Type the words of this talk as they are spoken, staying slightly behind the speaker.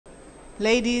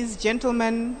Ladies,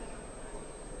 gentlemen,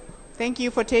 thank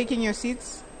you for taking your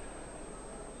seats.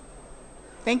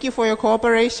 Thank you for your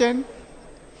cooperation.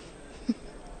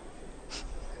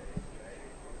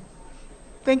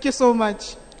 Thank you so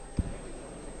much.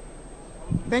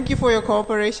 Thank you for your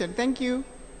cooperation. Thank you.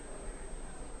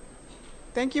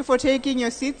 Thank you for taking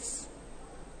your seats.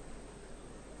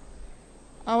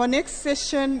 Our next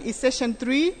session is session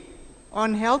 3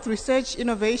 on health research,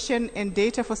 innovation, and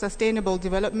data for sustainable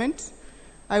development.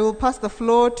 I will pass the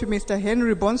floor to Mr.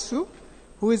 Henry Bonsu,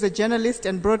 who is a journalist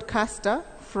and broadcaster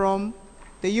from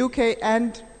the UK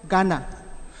and Ghana.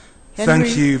 Henry.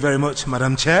 Thank you very much,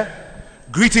 Madam Chair.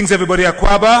 Greetings, everybody.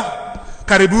 Akwaba,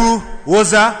 Karibu,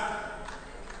 Woza.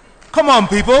 Come on,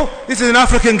 people. This is an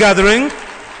African gathering.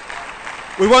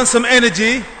 We want some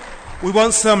energy. We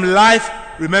want some life.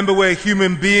 Remember, we're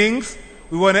human beings.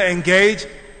 We want to engage.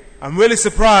 I'm really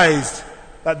surprised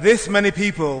that this many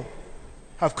people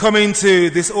have come into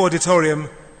this auditorium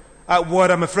at what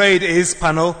I'm afraid is,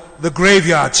 panel, the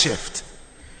graveyard shift.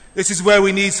 This is where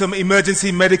we need some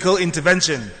emergency medical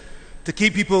intervention to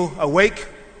keep people awake,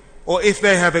 or if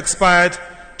they have expired,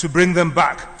 to bring them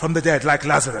back from the dead, like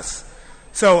Lazarus.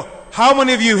 So, how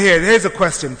many of you here, here's a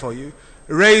question for you.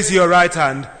 Raise your right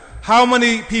hand. How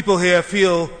many people here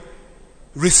feel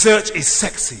research is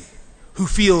sexy? Who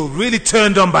feel really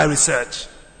turned on by research?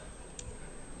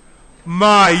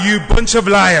 My, you bunch of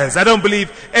liars. I don't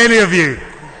believe any of you.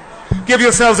 Give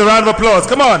yourselves a round of applause.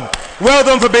 Come on. Well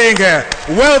done for being here.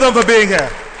 Well done for being here.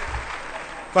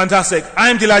 Fantastic.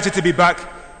 I'm delighted to be back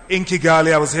in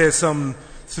Kigali. I was here some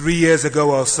 3 years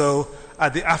ago or so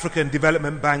at the African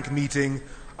Development Bank meeting.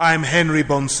 I'm Henry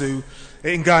Bonsu.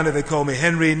 In Ghana they call me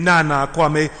Henry Nana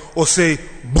Kwame Ose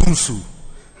Bonsu.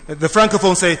 The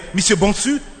Francophones say Monsieur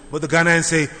Bonsu, but the Ghanaians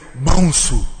say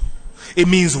Bonsu. It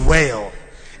means whale.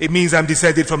 It means I'm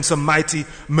descended from some mighty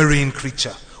marine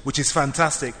creature, which is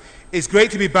fantastic. It's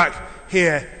great to be back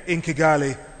here in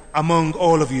Kigali among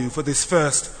all of you for this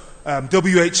first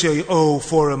WHO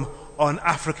Forum on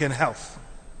African Health.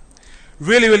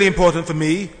 Really, really important for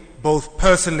me, both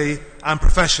personally and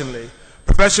professionally.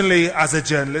 Professionally, as a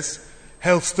journalist,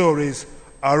 health stories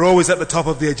are always at the top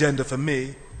of the agenda for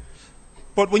me.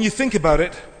 But when you think about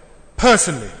it,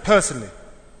 personally,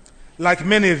 like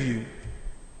many of you,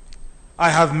 I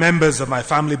have members of my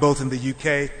family both in the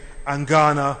UK and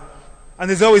Ghana, and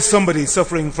there's always somebody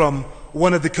suffering from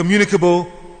one of the communicable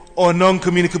or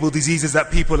non-communicable diseases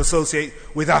that people associate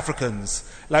with Africans,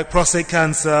 like prostate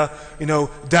cancer,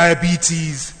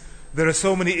 diabetes. There are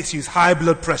so many issues, high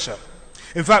blood pressure.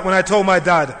 In fact, when I told my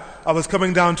dad I was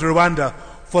coming down to Rwanda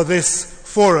for this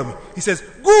forum, he says,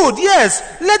 good, yes,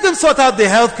 let them sort out their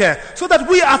healthcare so that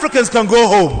we Africans can go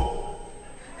home.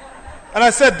 And I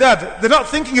said, Dad, they're not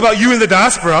thinking about you in the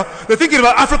diaspora, they're thinking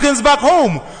about Africans back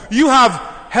home. You have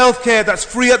healthcare that's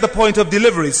free at the point of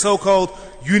delivery, so-called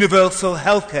universal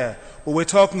healthcare. But we're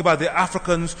talking about the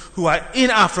Africans who are in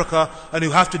Africa and who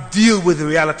have to deal with the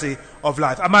reality of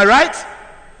life. Am I right?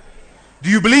 Do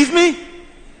you believe me?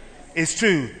 It's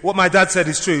true. What my dad said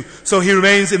is true. So he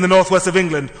remains in the northwest of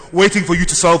England, waiting for you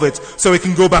to solve it so he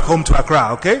can go back home to Accra,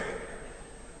 okay?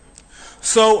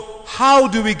 So how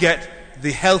do we get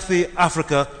the healthy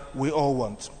Africa we all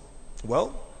want?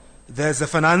 Well, there's the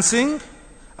financing,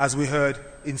 as we heard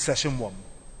in session 1.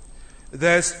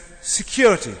 There's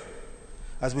security,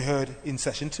 as we heard in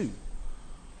session 2.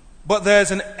 But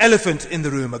there's an elephant in the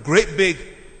room, a great big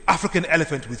African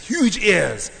elephant with huge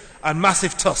ears and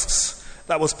massive tusks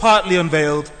that was partly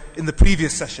unveiled in the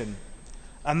previous session.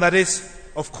 And that is,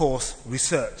 of course,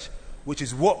 research, which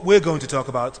is what we're going to talk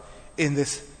about in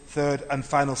this third and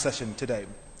final session today.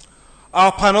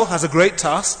 Our panel has a great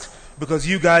task because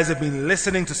you guys have been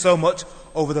listening to so much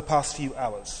over the past few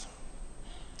hours.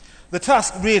 The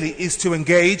task really is to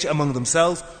engage among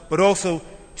themselves, but also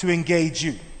to engage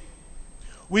you.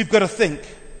 We've got to think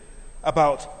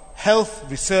about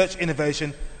health, research,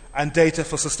 innovation, and data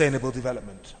for sustainable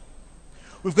development.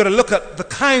 We've got to look at the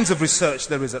kinds of research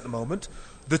there is at the moment,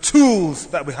 the tools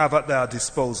that we have at their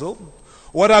disposal,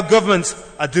 what our governments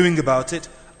are doing about it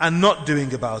and not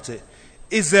doing about it.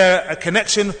 Is there a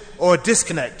connection or a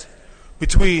disconnect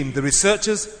between the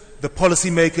researchers, the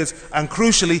policymakers, and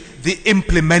crucially, the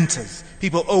implementers?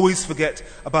 People always forget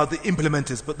about the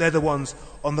implementers, but they're the ones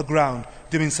on the ground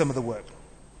doing some of the work.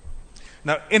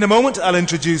 Now, in a moment, I'll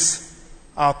introduce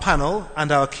our panel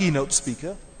and our keynote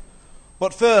speaker.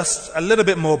 But first, a little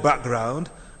bit more background,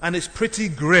 and it's pretty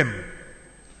grim.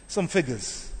 Some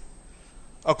figures.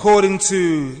 According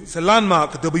to it's a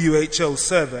landmark WHO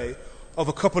survey of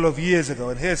a couple of years ago,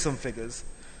 and here's some figures.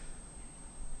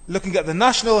 Looking at the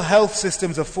national health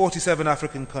systems of 47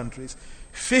 African countries,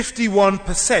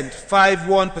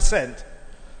 51%,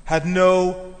 had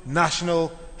no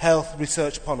national health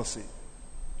research policy.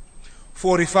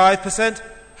 45%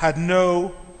 had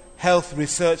no health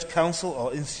research council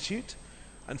or institute,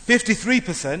 and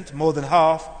 53%, more than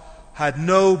half, had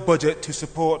no budget to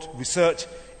support research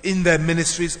in their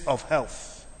ministries of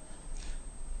health.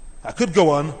 I could go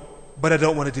on, but I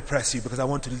don't want to depress you because I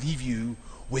want to leave you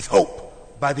with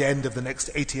hope by the end of the next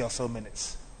 80 or so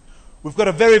minutes. We've got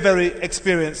a very, very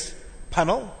experienced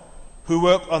panel who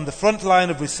work on the front line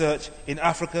of research in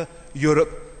Africa, Europe,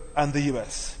 and the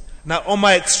US. Now, on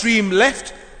my extreme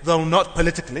left, though not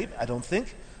politically, I don't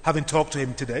think, having talked to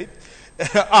him today,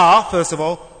 are, first of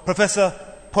all, Professor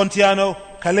Pontiano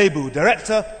Kalebu,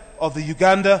 Director of the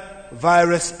Uganda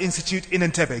Virus Institute in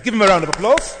Entebbe. Give him a round of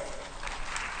applause.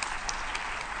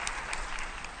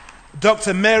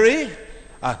 Dr. Mary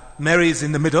is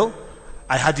in the middle.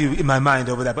 I had you in my mind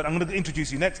over there, but I'm going to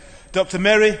introduce you next. Dr.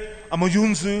 Mary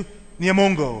Amoyunzu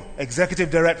Nyamongo, Executive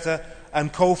Director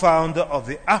and co-founder of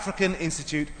the African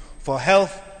Institute for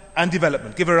Health and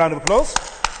Development. Give her a round of applause.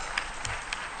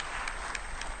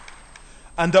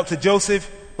 And Dr.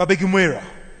 Joseph Babigimwira,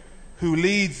 who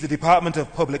leads the Department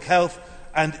of Public Health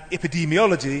and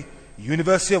Epidemiology,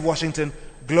 University of Washington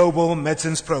Global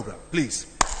Medicines Program. Please.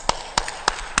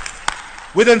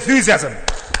 With enthusiasm.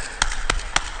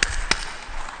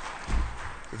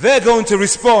 They're going to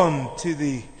respond to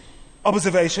the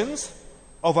observations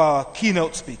of our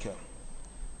keynote speaker.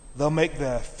 They'll make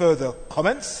their further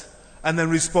comments and then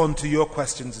respond to your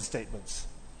questions and statements.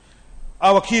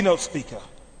 Our keynote speaker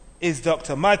is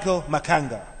Dr. Michael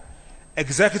Makanga,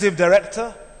 Executive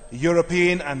Director,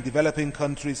 European and Developing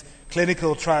Countries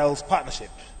Clinical Trials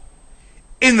Partnership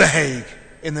in The Hague,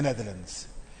 in the Netherlands.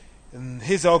 And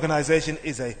his organization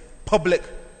is a public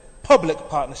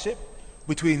partnership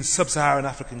between sub-Saharan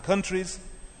African countries,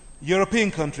 European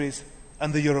countries,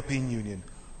 and the European Union.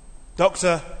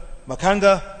 Dr.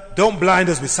 Makanga, don't blind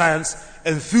us with science,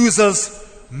 enthuse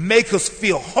us, make us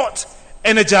feel hot,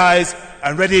 energized,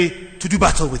 and ready to do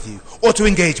battle with you, or to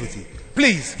engage with you.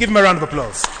 Please, give him a round of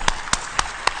applause.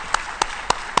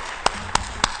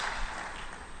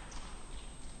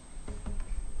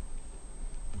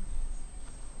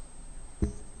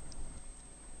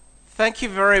 Thank you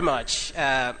very much,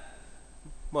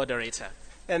 moderator.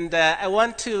 And I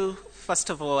want to, first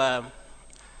of all,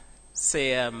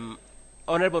 say,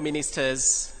 honorable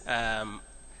ministers,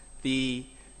 the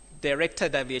Director,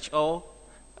 WHO,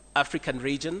 African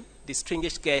region,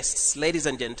 distinguished guests, ladies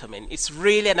and gentlemen, it's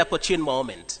really an opportune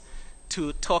moment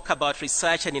to talk about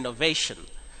research and innovation,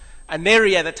 an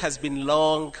area that has been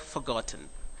long forgotten.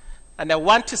 And I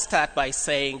want to start by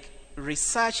saying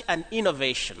research and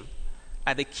innovation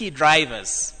are the key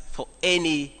drivers for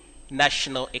any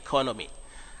national economy.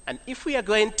 And if we are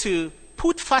going to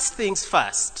put first things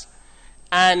first,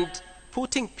 and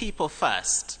putting people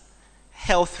first,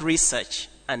 health research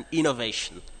and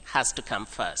innovation has to come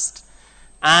first.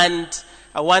 And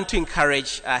I want to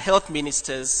encourage our health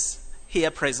ministers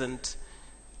here present,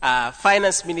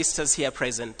 finance ministers here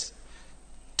present,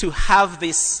 to have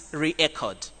this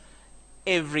re-echoed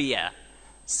every year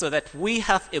so that we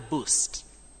have a boost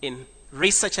in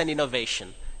research and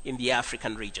innovation in the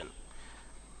African region.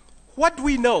 What do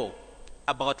we know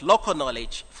about local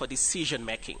knowledge for decision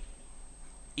making?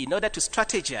 In order to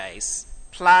strategize,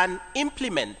 plan,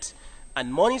 implement,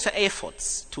 and monitor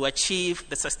efforts to achieve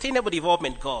the Sustainable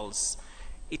Development Goals,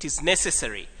 it is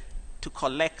necessary to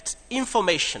collect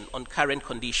information on current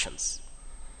conditions.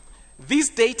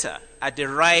 These data are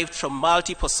derived from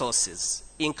multiple sources,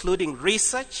 including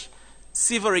research,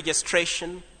 civil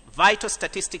registration, vital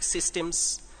statistics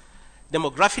systems,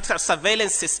 demographic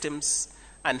surveillance systems,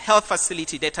 and health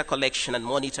facility data collection and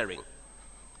monitoring.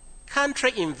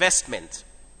 Country investment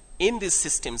in these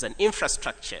systems and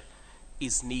infrastructure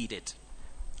is needed.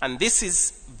 And this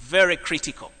is very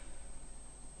critical.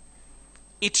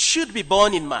 It should be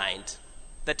borne in mind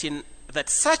that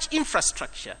such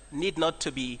infrastructure need not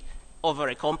to be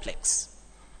overly complex.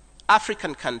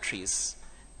 African countries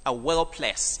are well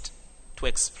placed to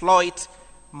exploit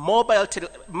mobile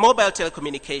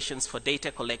telecommunications for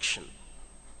data collection.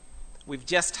 We've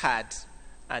just had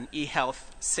an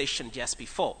e-health session just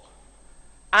before.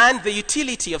 And the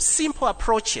utility of simple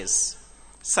approaches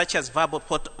such as verbal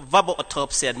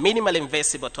autopsy and minimal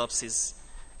invasive autopsies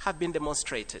have been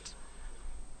demonstrated.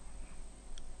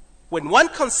 When one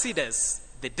considers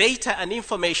the data and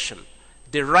information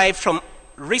derived from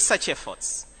research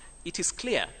efforts, it is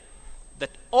clear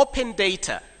that open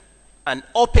data and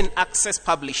open access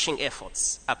publishing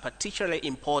efforts are particularly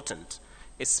important,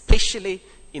 especially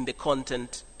in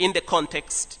the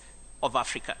context of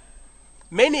Africa.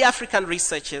 Many African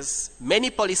researchers,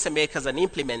 many policymakers and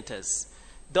implementers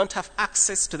don't have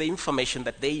access to the information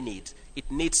that they need. It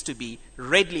needs to be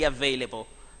readily available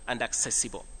and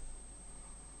accessible.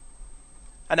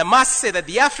 And I must say that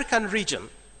the African region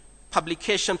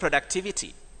publication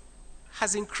productivity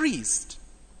has increased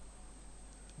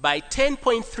by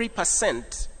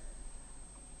 10.3%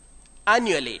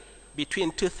 annually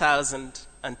between 2000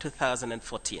 and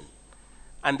 2014.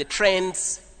 And the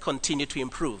trends continue to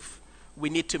improve. We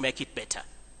need to make it better.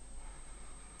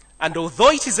 And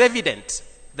although it is evident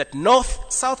that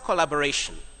North-South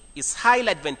collaboration is highly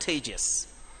advantageous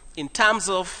in terms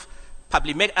of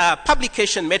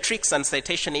publication metrics and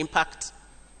citation impact,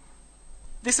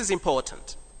 this is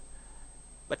important.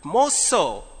 But more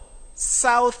so,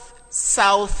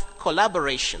 South-South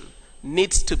collaboration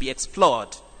needs to be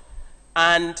explored,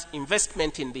 and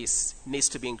investment in this needs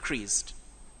to be increased.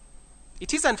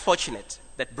 It is unfortunate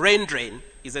that brain drain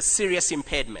is a serious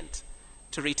impediment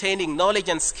to retaining knowledge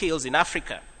and skills in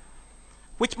Africa,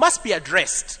 which must be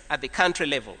addressed at the country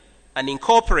level and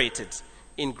incorporated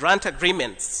in grant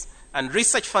agreements and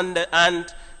research funder,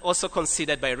 and also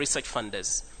considered by research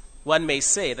funders. One may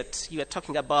say that you are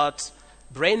talking about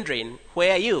brain drain.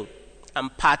 Where are you? I'm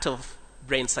part of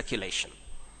brain circulation.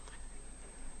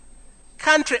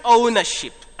 Country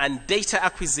ownership and data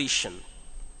acquisition,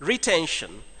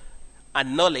 retention,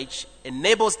 and knowledge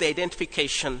enables the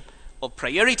identification of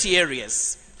priority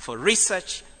areas for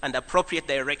research and appropriate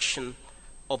direction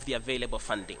of the available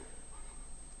funding.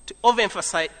 Not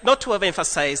to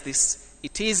overemphasize this,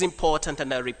 it is important,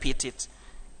 and I repeat it,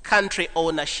 country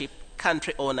ownership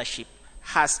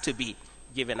has to be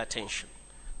given attention.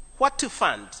 What to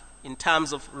fund in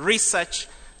terms of research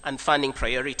and funding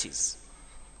priorities?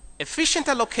 Efficient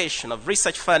allocation of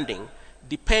research funding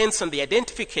depends on the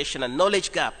identification and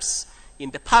knowledge gaps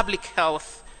in the public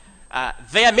health,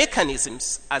 their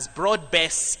mechanisms as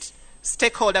broad-based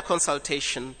stakeholder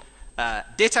consultation,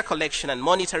 data collection and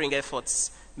monitoring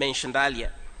efforts mentioned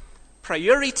earlier.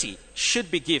 Priority should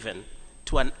be given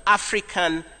to an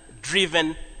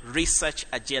African-driven research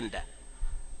agenda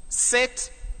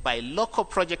set by local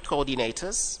project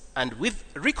coordinators and with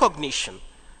recognition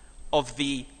of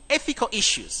the ethical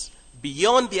issues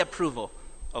beyond the approval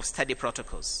of study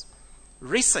protocols.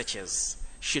 Researchers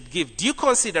should give due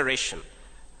consideration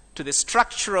to the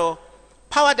structural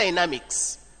power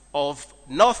dynamics of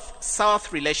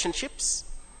North-South relationships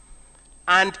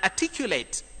and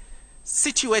articulate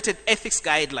situated ethics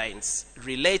guidelines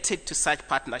related to such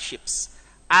partnerships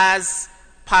as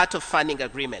part of funding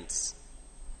agreements.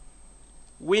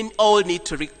 We all need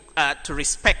to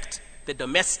respect the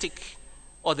domestic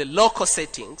or the local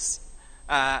settings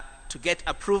to get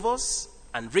approvals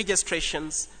and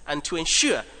registrations, and to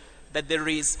ensure that there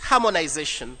is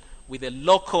harmonization with the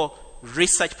local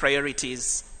research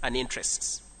priorities and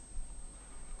interests.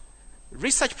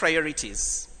 Research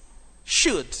priorities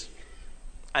should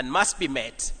and must be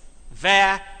met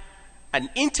via an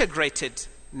integrated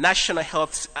national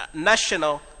health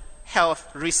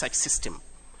research system.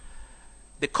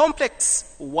 The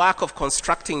complex work of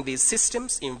constructing these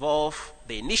systems involve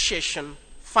the initiation,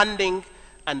 funding,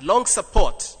 and long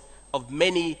support of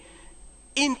many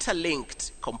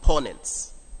interlinked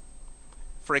components.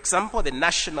 For example, the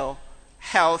National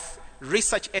Health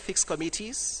Research Ethics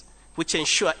Committees, which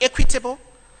ensure equitable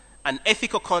and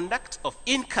ethical conduct of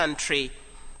in-country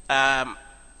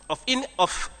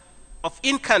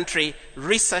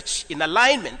research in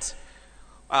alignment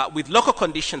with local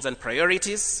conditions and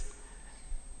priorities.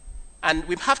 And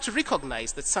we have to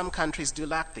recognize that some countries do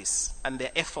lack this, and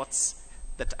their efforts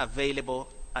that are available,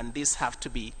 and these have to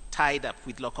be tied up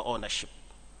with local ownership.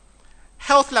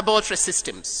 Health laboratory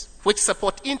systems, which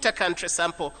support inter-country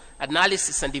sample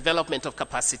analysis and development of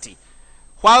capacity,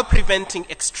 while preventing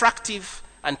extractive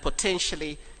and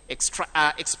potentially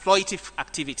exploitative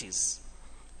activities.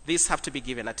 These have to be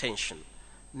given attention.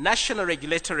 National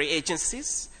regulatory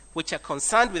agencies, which are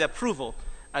concerned with approval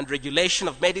and regulation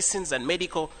of medicines and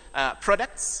medical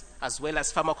products, as well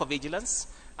as pharmacovigilance.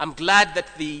 I'm glad that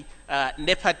the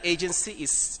NEPAD agency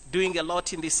is doing a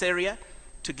lot in this area,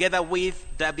 together with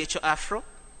WHO Afro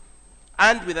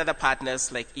and with other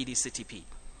partners like EDCTP.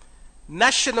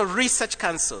 National research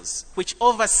councils, which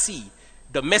oversee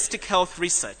domestic health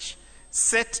research,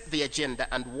 set the agenda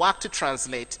and work to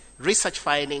translate research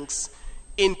findings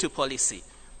into policy.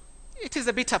 It is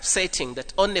a bit upsetting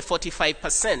that only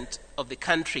 45% of the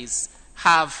countries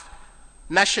have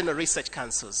national research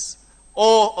councils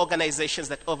or organizations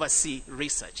that oversee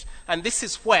research. And this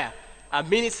is where our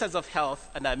ministers of health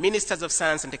and our ministers of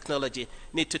science and technology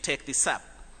need to take this up.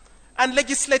 And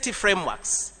legislative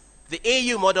frameworks. The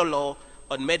AU model law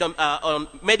on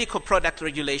medical product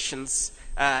regulations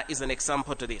is an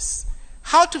example to this.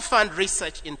 How to fund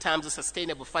research in terms of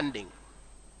sustainable funding.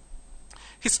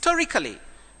 Historically,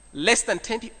 less than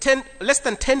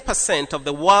 10% of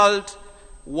the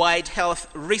worldwide health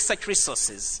research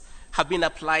resources have been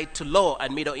applied to low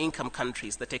and middle income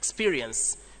countries that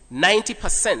experience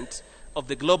 90% of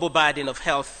the global burden of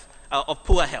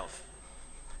poor health.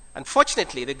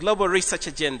 Unfortunately, the global research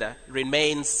agenda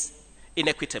remains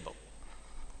inequitable.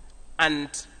 And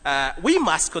we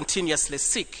must continuously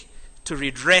seek to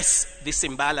redress this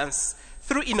imbalance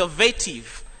through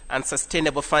innovative and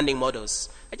sustainable funding models.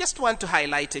 I just want to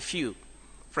highlight a few.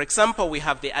 For example, we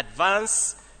have the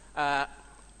advanced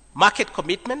market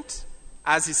commitment,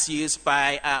 as is used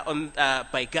by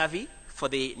Gavi for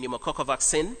the pneumococcal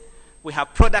vaccine. We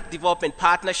have product development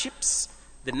partnerships,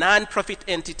 the non-profit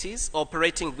entities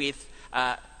operating with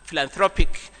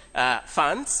philanthropic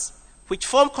funds, which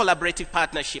form collaborative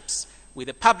partnerships with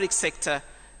the public sector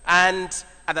and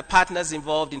other partners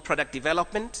involved in product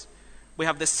development. We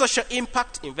have the Social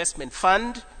Impact Investment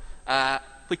Fund,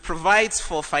 which provides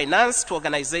for finance to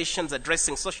organizations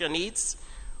addressing social needs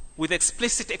with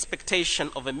explicit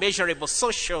expectation of a measurable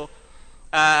social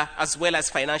as well as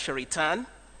financial return.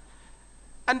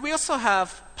 And we also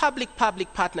have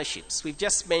public-public partnerships. We've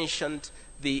just mentioned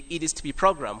the It Is To Be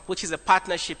program, which is a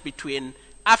partnership between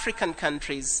African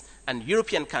countries and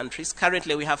European countries.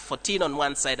 Currently, we have 14 on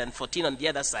one side and 14 on the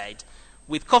other side,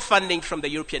 with co-funding from the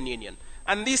European Union.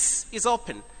 And this is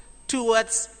open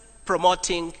towards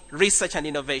promoting research and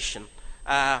innovation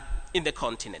in the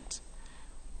continent.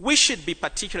 We should be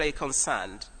particularly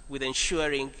concerned with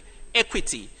ensuring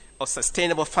equity of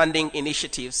sustainable funding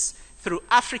initiatives through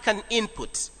African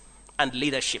input and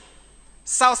leadership,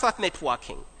 South-South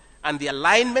networking, and the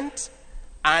alignment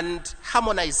and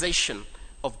harmonization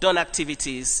of donor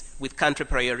activities with country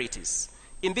priorities.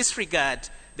 In this regard,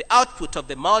 the output of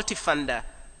the multi-funder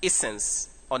Essence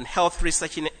on Health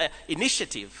Research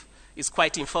Initiative is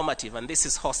quite informative, and this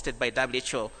is hosted by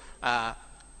WHO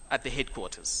at the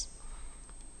headquarters.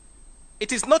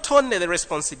 It is not only the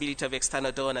responsibility of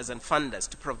external donors and funders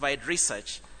to provide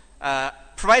research,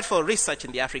 provide for research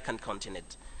in the African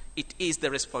continent. It is the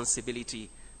responsibility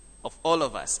of all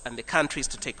of us and the countries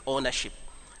to take ownership.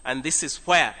 And this is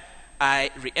where I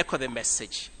re-echo the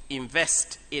message,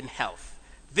 invest in health.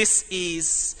 This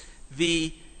is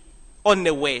the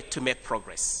only way to make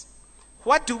progress.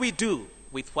 What do we do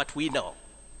with what we know?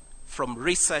 From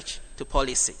research to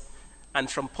policy, and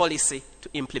from policy to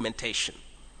implementation.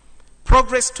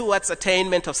 Progress towards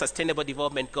attainment of sustainable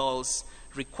development goals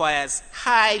requires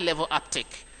high-level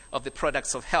uptake of the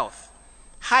products of health.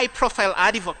 High-profile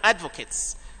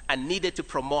advocates are needed to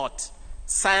promote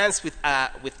science with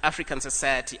African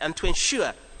society and to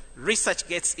ensure research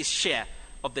gets its share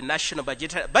of the national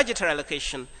budgetary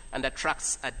allocation and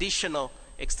attracts additional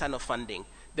external funding.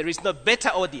 There is no better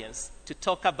audience to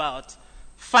talk about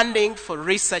funding for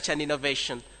research and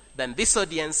innovation than this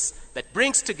audience that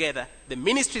brings together the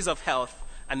ministries of health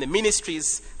and the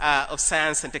ministries of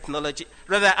science and technology,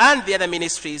 and the other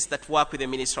ministries that work with the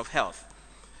Ministry of Health.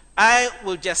 I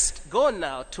will just go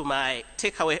now to my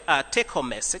take-home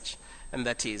message, and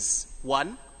that is,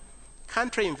 1,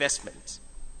 country investment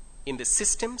in the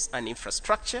systems and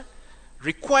infrastructure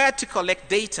required to collect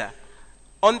data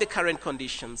on the current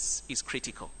conditions is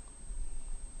critical.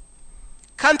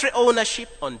 Country ownership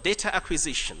on data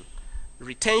acquisition,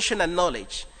 retention, and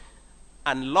knowledge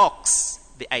unlocks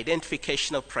the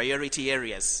identification of priority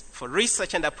areas for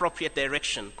research and appropriate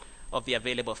direction of the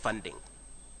available funding.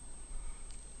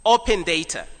 Open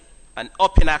data and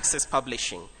open access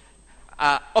publishing,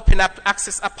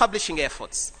 publishing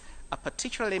efforts are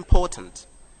particularly important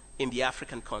in the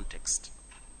African context.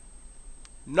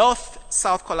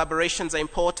 North-South collaborations are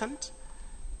important,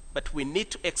 but we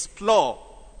need to explore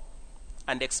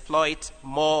and exploit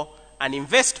more and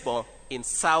invest more in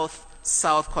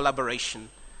South-South collaboration.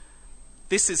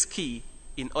 This is key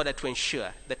in order to ensure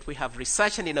that we have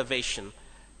research and innovation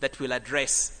that will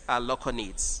address our local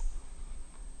needs.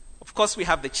 Of course, we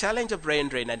have the challenge of brain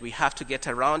drain, and we have to get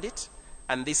around it,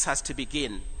 and this has to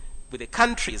begin with the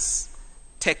countries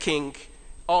taking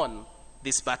on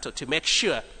this battle to make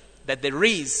sure that there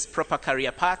is proper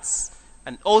career paths,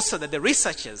 and also that the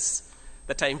researchers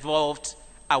that are involved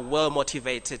are well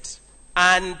motivated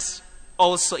and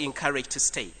also encouraged to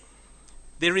stay.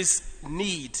 There is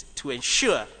need to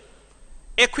ensure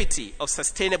equity of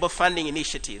sustainable funding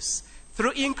initiatives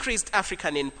through increased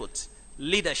African input,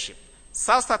 leadership,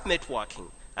 South-South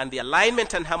networking, and the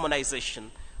alignment and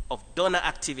harmonization of donor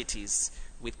activities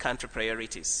with country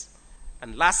priorities.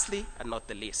 And lastly, and not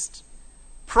the least,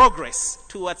 progress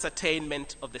towards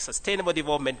attainment of the Sustainable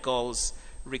Development Goals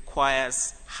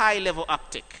requires high-level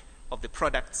uptake of the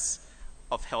products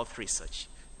of health research.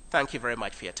 Thank you very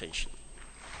much for your attention.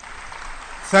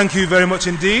 Thank you very much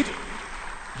indeed.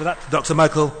 For that, Dr.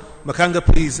 Michael Makanga,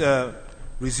 please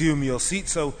resume your seat.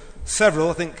 So several,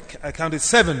 I think I counted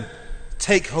 7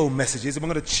 take-home messages, and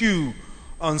we're going to chew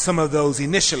on some of those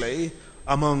initially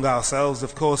among ourselves,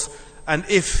 of course. And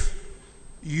if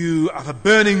you have a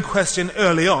burning question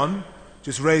early on,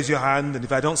 just raise your hand, and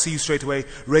if I don't see you straight away,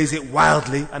 raise it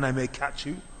wildly, and I may catch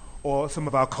you. Or some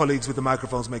of our colleagues with the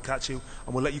microphones may catch you,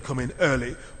 and we'll let you come in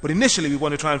early. But initially, we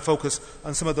want to try and focus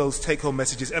on some of those take-home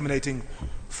messages emanating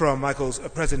from Michael's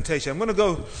presentation. I'm going to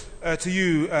go to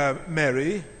you,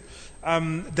 Mary,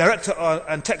 Director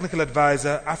and Technical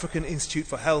Advisor, African Institute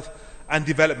for Health and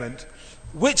Development.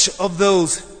 Which of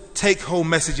those take-home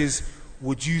messages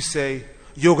would you say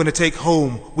you're going to take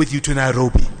home with you to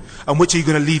Nairobi? And which are you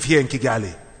going to leave here in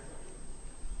Kigali?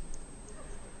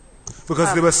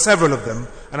 Because there were several of them,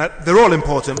 and they're all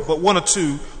important, but 1 or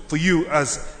 2 for you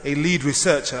as a lead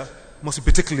researcher must be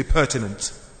particularly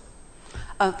pertinent.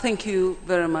 Thank you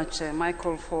very much,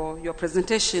 Michael, for your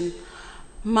presentation.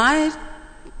 My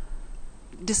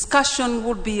discussion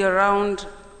would be around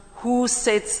who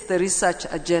sets the research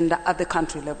agenda at the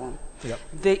country level. Yep.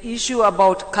 The issue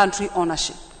about country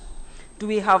ownership. Do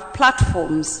we have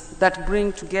platforms that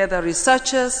bring together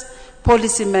researchers,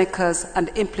 policymakers, and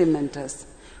implementers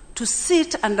to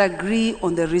sit and agree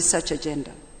on the research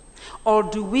agenda? Or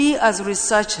do we as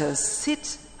researchers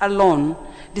sit alone,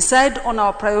 decide on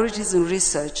our priorities in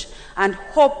research, and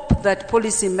hope that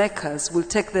policymakers will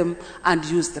take them and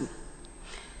use them?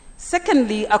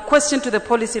 Secondly, a question to the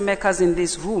policymakers in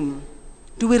this room: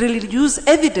 do we really use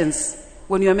evidence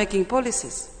when you are making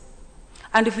policies?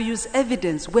 And if we use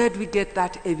evidence, where do we get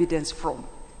that evidence from?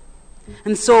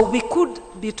 And so we could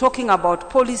be talking about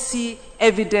policy,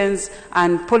 evidence,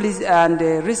 and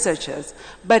researchers,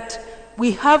 but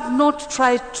we have not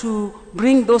tried to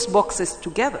bring those boxes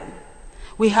together.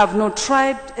 We have not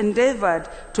endeavored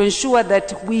to ensure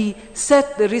that we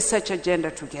set the research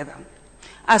agenda together.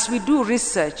 As we do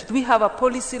research, do we have a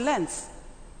policy lens?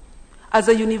 As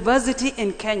a university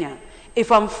in Kenya, if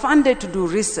I'm funded to do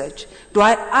research, do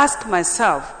I ask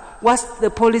myself, what's the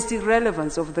policy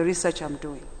relevance of the research I'm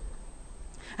doing?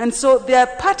 And so there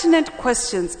are pertinent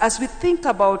questions as we think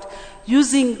about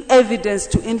using evidence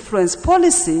to influence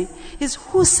policy: is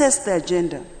who sets the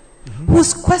agenda? Mm-hmm.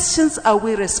 Whose questions are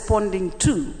we responding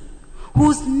to?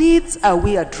 Whose needs are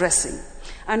we addressing?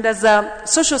 And as a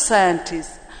social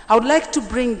scientist, I would like to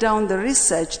bring down the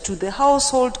research to the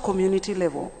household community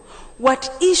level.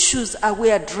 What issues are we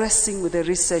addressing with the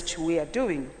research we are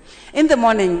doing? In the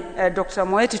morning, Dr.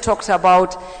 Moeti talked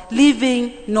about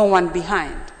leaving no one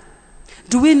behind.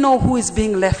 Do we know who is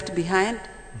being left behind?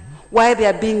 Why they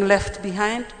are being left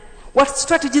behind? What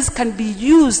strategies can be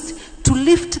used to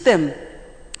lift them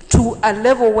to a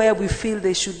level where we feel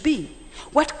they should be?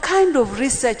 What kind of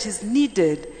research is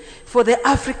needed for the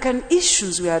African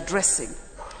issues we are addressing?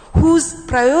 Whose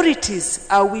priorities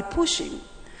are we pushing?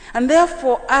 And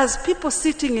therefore, as people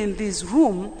sitting in this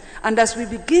room, and as we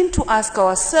begin to ask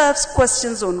ourselves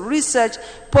questions on research,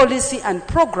 policy, and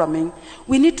programming,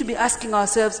 we need to be asking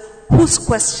ourselves, whose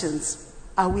questions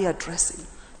are we addressing?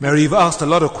 Mary, you've asked a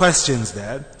lot of questions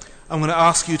there. I'm going to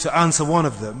ask you to answer one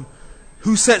of them.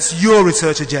 Who sets your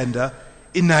research agenda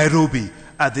in Nairobi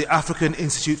at the African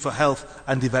Institute for Health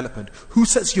and Development? Who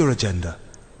sets your agenda?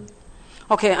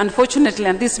 Okay, unfortunately,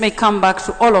 and this may come back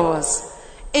to all of us,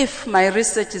 if my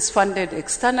research is funded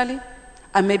externally,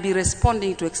 I may be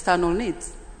responding to external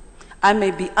needs. I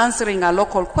may be answering a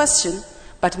local question,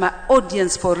 but my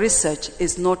audience for research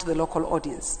is not the local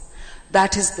audience.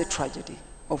 That is the tragedy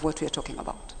of what we are talking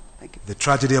about. Thank you. The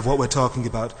tragedy of what we're talking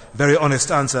about. Very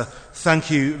honest answer. Thank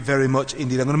you very much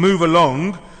indeed. I'm going to move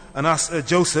along and ask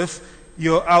Joseph,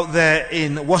 you're out there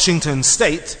in Washington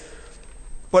State,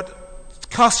 but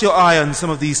cast your eye on some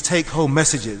of these take-home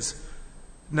messages.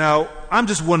 Now, I'm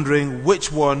just wondering which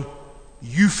one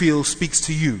you feel speaks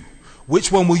to you.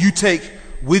 Which one will you take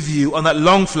with you on that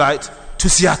long flight to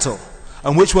Seattle?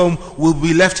 And which one will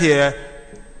be left here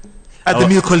at the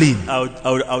Mille Collines?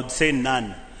 I would say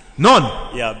none.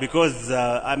 None? Yeah, because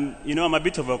I'm a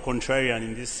bit of a contrarian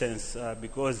in this sense,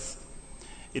 because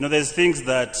there's things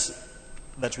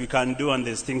that we can do and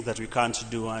there's things that we can't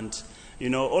do, and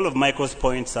all of Michael's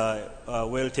points are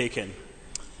well taken.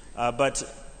 But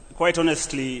quite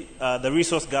honestly, the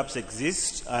resource gaps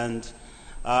exist, and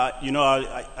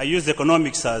I use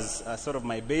economics as sort of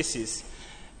my basis.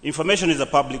 Information is a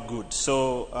public good,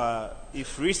 so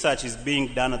if research is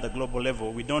being done at the global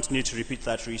level, we don't need to repeat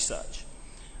that research.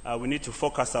 we need to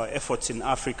focus our efforts in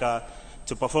Africa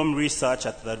to perform research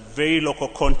at the very local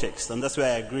context. And that's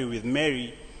where I agree with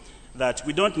Mary that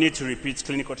we don't need to repeat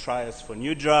clinical trials for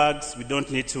new drugs. We don't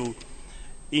need to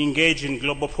engage in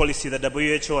global policy. The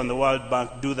WHO and the World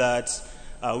Bank do that.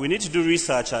 We need to do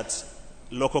research at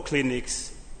local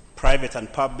clinics, private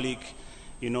and public,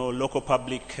 local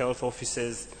public health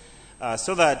offices,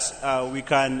 so that we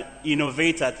can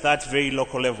innovate at that very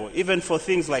local level. Even for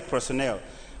things like personnel,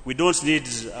 we don't need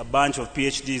a bunch of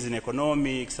PhDs in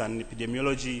economics and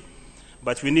epidemiology,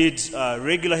 but we need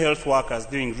regular health workers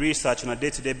doing research on a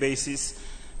day-to-day basis,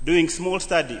 doing small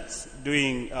studies,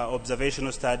 doing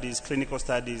observational studies, clinical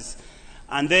studies,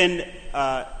 and then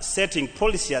setting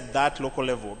policy at that local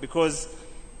level. Because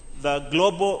the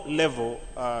global level,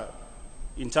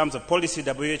 in terms of policy,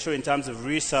 WHO, in terms of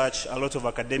research, a lot of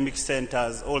academic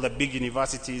centers, all the big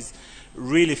universities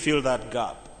really fill that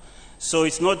gap. So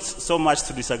it's not so much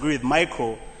to disagree with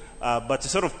Michael, but to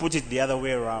sort of put it the other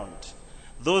way around.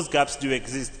 Those gaps do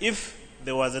exist. If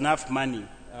there was enough money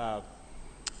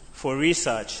for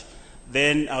research,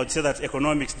 then I would say that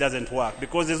economics doesn't work,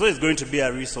 because there's always going to be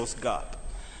a resource gap.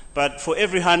 But for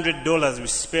every $100 we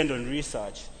spend on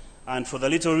research, and for the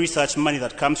little research money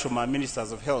that comes from our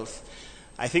ministers of health,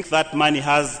 I think that money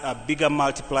has a bigger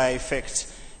multiplier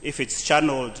effect if it's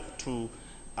channeled to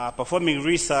performing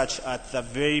research at the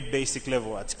very basic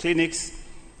level, at clinics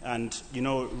and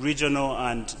regional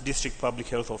and district public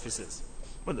health offices.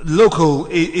 Well, local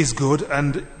is good,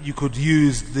 and you could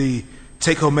use the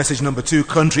take-home message number 2,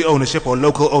 country ownership or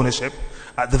local ownership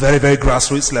at the very, very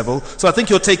grassroots level. So I think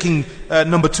you're taking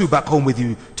number 2 back home with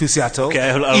you to Seattle, okay,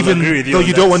 I'll even agree with you though on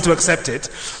you that. don't want to accept it.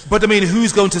 But I mean,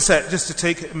 who's going to set, just to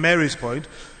take Mary's point,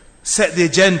 set the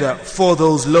agenda for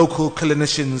those local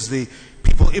clinicians, the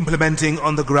people implementing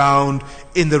on the ground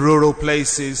in the rural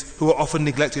places who are often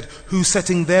neglected? Who's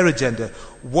setting their agenda?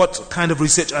 What kind of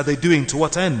research are they doing? To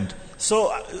what end?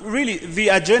 So really, the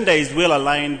agenda is well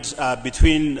aligned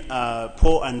between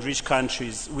poor and rich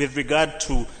countries with regard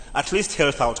to at least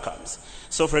health outcomes.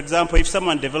 So for example, if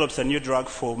someone develops a new drug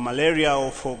for malaria or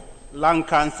for lung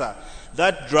cancer,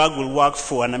 that drug will work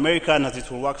for an American as it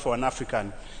will work for an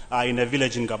African in a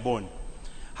village in Gabon.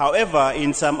 However,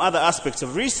 in some other aspects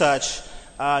of research,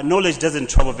 knowledge doesn't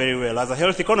travel very well. As a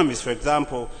health economist, for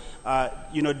example,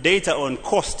 data on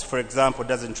cost, for example,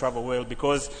 doesn't travel well,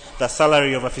 because the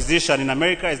salary of a physician in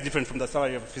America is different from the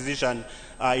salary of a physician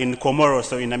in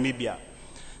Comoros or in Namibia.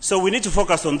 So we need to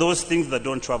focus on those things that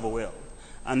don't travel well,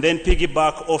 and then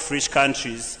piggyback off rich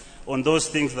countries on those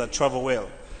things that travel well.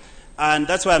 And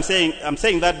that's why I'm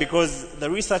saying that because the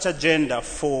research agenda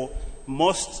for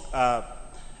most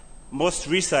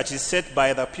research is set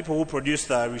by the people who produce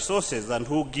the resources and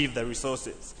who give the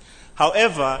resources.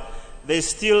 However, there's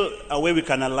still a way we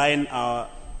can align our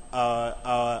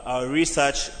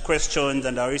research questions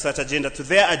and our research agenda to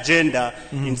their agenda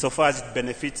insofar as it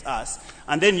benefits us.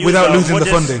 And then use without losing the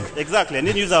funding. Exactly, and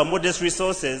then use our modest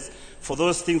resources for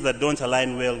those things that don't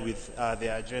align well with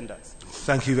their agendas.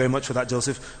 Thank you very much for that,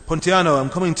 Joseph. Pontiano, I'm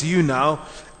coming to you now.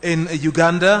 In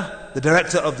Uganda, the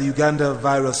director of the Uganda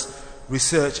Virus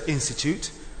Research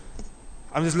Institute.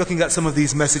 I'm just looking at some of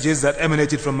these messages that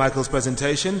emanated from Michael's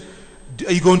presentation.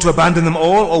 Are you going to abandon them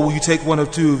all, or will you take one or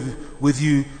two with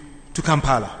you to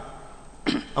Kampala?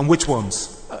 And which ones?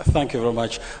 Thank you very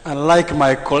much. And like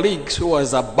my colleagues who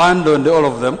has abandoned all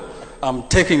of them, I'm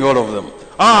taking all of them.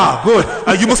 Ah,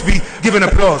 good. You must be given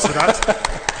applause for that.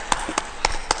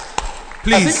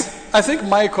 Please. I think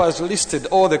Michael has listed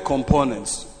all the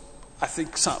components. I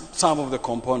think some of the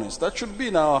components that should be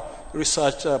in our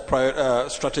research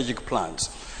strategic plans.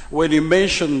 When you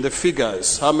mention the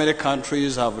figures, how many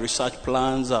countries have research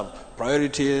plans, have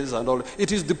priorities and all,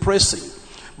 it is depressing.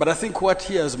 But I think what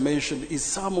he has mentioned is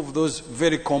some of those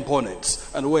very components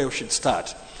and where we should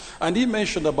start. And he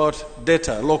mentioned about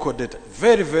data, local data,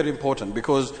 very, very important,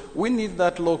 because we need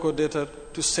that local data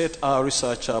to set our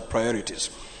research priorities.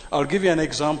 I'll give you an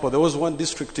example. There was one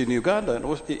district in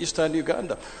Uganda, eastern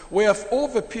Uganda, where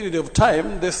over a period of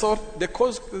time, they thought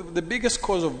the biggest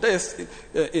cause of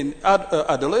death in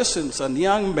adolescents and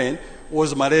young men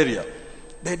was malaria.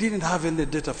 They didn't have any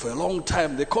data for a long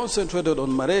time. They concentrated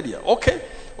on malaria. Okay,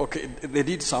 they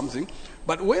did something.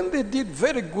 But when they did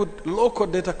very good local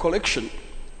data collection,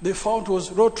 they found it was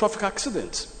road traffic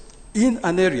accidents in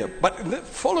an area. But in the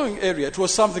following area, it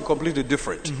was something completely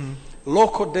different. Mm-hmm.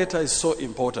 Local data is so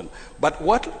important. But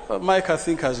what Mike, I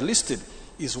think, has listed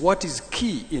is what is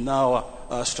key in our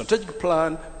strategic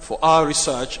plan for our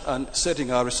research and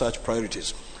setting our research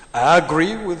priorities. I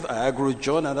agree with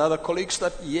John and other colleagues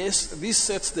that, yes, this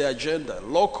sets the agenda.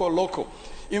 Local.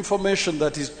 Information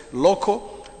that is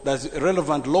local, that's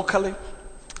relevant locally,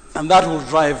 and that will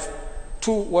drive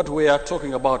to what we are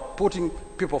talking about, putting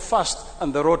people first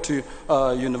and the road to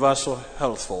universal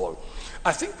health for all.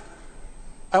 I think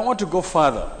I want to go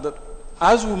further, that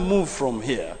as we move from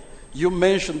here, you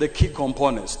mentioned the key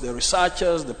components, the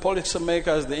researchers, the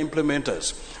policymakers, the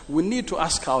implementers. We need to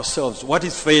ask ourselves what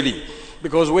is failing,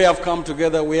 because we have come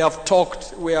together, we have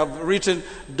talked, we have written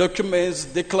documents,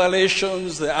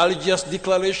 declarations, the Algiers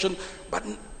Declaration, but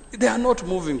they are not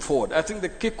moving forward. I think the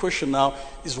key question now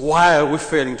is, why are we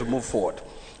failing to move forward?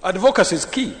 Advocacy is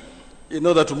key in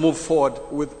order to move forward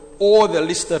with all the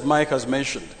lists that Mike has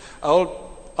mentioned.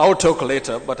 I'll talk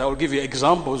later, but I'll give you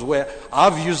examples where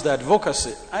I've used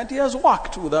advocacy, and it has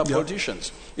worked with our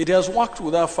politicians. It has worked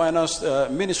with our finance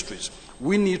ministries.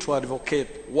 We need to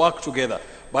advocate, work together.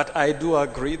 But I do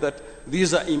agree that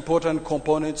these are important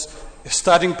components. The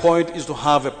starting point is to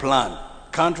have a plan.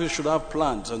 Countries should have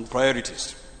plans and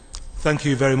priorities. Thank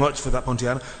you very much for that,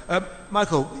 Pontiana.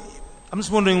 Michael, I'm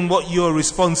just wondering what your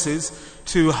response is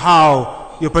to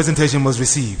how your presentation was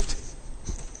received.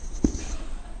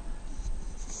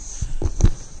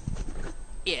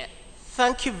 Yeah,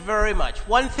 thank you very much.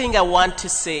 One thing I want to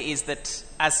say is that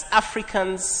as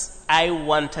Africans, I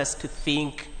want us to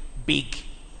think big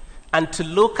and to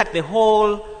look at the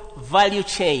whole value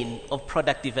chain of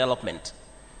product development.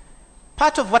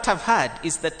 Part of what I've heard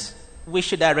is that we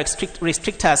should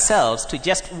restrict ourselves to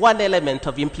just one element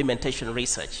of implementation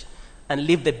research and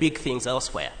leave the big things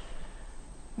elsewhere.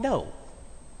 No,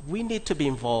 we need to be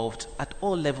involved at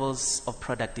all levels of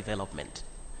product development.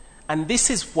 And this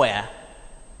is where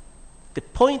the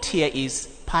point here is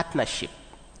partnership.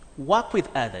 Work with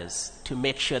others to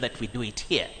make sure that we do it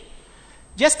here.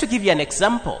 Just to give you an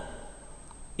example,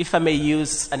 if I may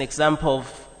use an example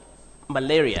of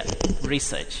malaria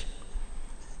research,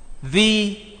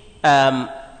 the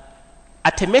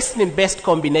artemisinin-based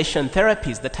combination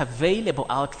therapies that are available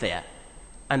out there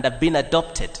and have been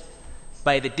adopted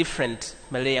by the different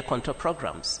malaria control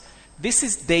programs. This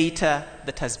is data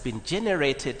that has been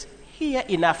generated here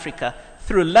in Africa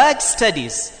through large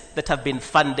studies that have been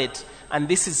funded, and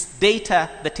this is data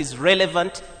that is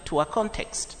relevant to our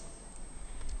context.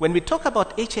 When we talk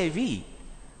about HIV,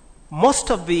 most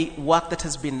of the work that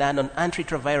has been done on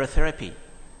antiretroviral therapy,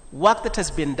 work that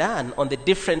has been done on the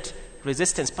different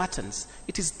resistance patterns,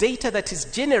 it is data that is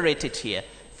generated here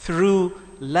through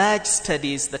large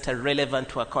studies that are relevant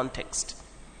to our context.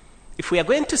 If we are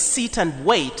going to sit and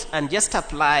wait and just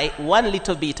apply one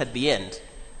little bit at the end,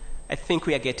 I think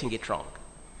we are getting it wrong.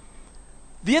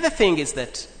 The other thing is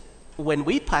that when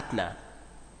we partner,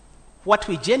 what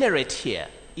we generate here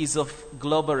is of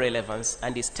global relevance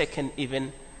and is taken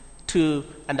even to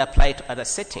and applied to other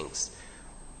settings.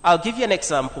 I'll give you an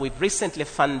example. We've recently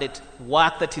funded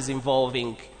work that is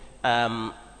involving,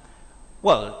 in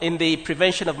the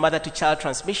prevention of mother-to-child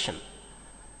transmission,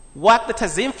 work that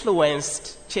has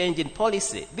influenced change in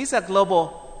policy. These are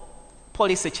global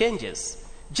policy changes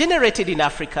generated in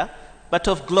Africa, but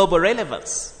of global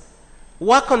relevance.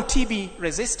 Work on TB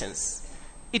resistance.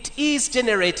 It is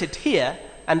generated here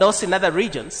and also in other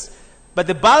regions, but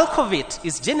the bulk of it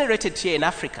is generated here in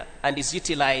Africa and is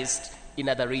utilized in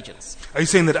other regions. Are you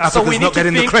saying that Africa is not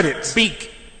getting the credit? Big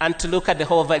and to look at the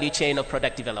whole value chain of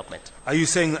product development. Are you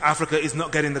saying that Africa is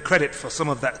not getting the credit for some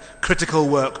of that critical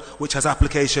work which has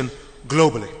application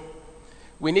globally?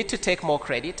 We need to take more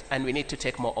credit and we need to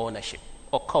take more ownership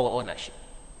or co-ownership.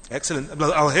 Excellent.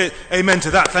 Well, I'll hear amen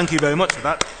to that. Thank you very much for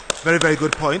that. Very, very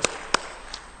good point.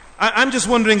 I'm just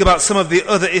wondering about some of the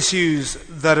other issues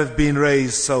that have been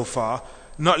raised so far,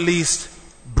 not least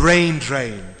brain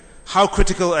drain. How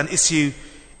critical an issue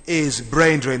is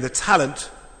brain drain, the talent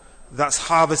that's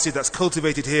harvested, that's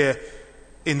cultivated here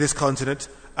in this continent,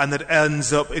 and that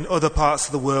ends up in other parts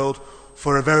of the world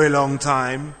for a very long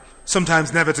time,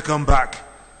 sometimes never to come back.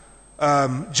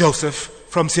 Joseph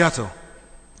from Seattle.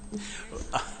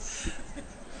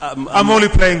 I'm only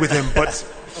playing with him, but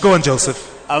go on, Joseph.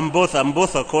 I'm both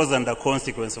a cause and a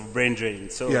consequence of brain drain.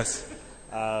 So yes.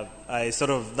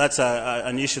 That's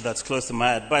an issue that's close to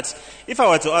my heart. But if I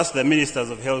were to ask the ministers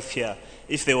of health here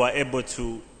if they were able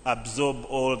to absorb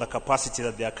all the capacity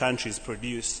that their countries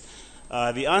produce,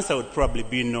 the answer would probably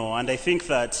be no. And I think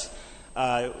that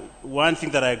one thing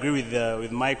that I agree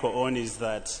with Michael on is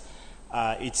that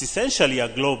it's essentially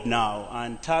a globe now,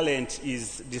 and talent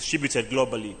is distributed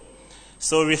globally.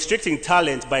 So restricting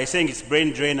talent by saying it's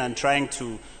brain drain and trying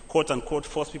to, quote-unquote,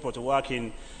 force people to work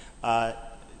in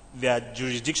their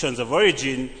jurisdictions of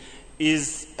origin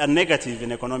is a negative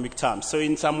in economic terms. So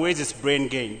in some ways it's brain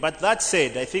gain. But that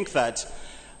said, I think that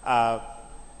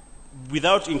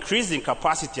without increasing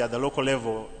capacity at the local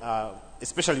level,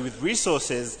 especially with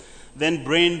resources, then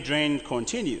brain drain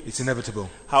continues. It's inevitable.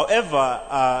 However,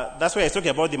 that's why I was talking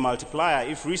about the multiplier.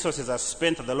 If resources are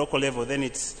spent at the local level, then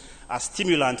it's a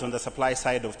stimulant on the supply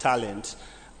side of talent,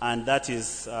 and that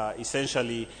is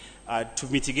essentially to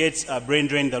mitigate brain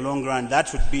drain in the long run.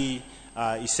 That would be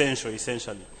essentially.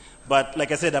 But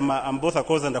like I said, I'm both a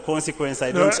cause and a consequence.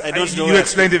 I don't know. You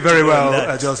explained it very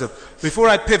well, Joseph. Before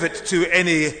I pivot to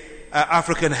any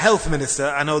African health minister,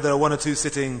 I know there are one or two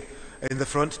sitting in the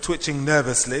front, twitching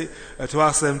nervously, to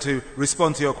ask them to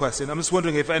respond to your question. I'm just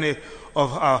wondering if any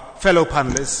of our fellow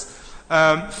panelists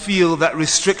feel that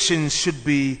restrictions should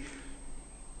be,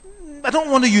 I don't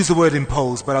want to use the word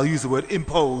impose, but I'll use the word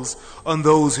impose on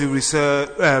those who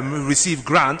receive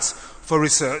grants for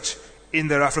research in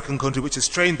their African country, which has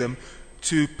trained them,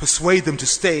 to persuade them to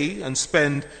stay and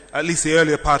spend at least the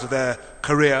earlier part of their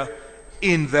career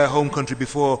in their home country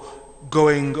before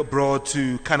going abroad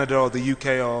to Canada or the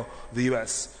UK or the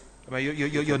US. I mean,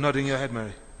 you're nodding your head,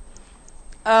 Mary.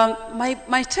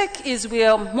 My take is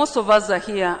most of us are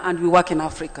here and we work in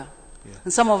Africa. Yeah.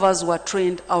 And some of us were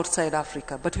trained outside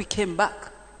Africa, but we came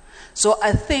back. So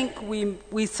I think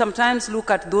we sometimes look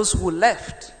at those who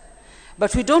left,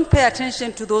 but we don't pay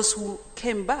attention to those who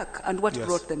came back and what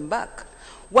brought them back.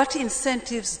 What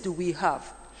incentives do we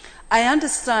have? I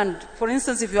understand, for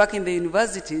instance, if you work in the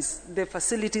universities, the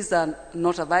facilities are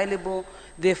not available,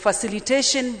 the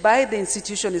facilitation by the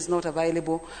institution is not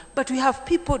available, but we have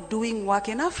people doing work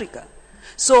in Africa.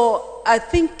 So I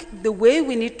think the way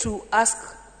we need to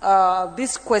ask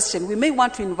this question, we may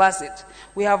want to inverse it.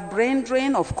 We have brain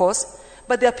drain, of course,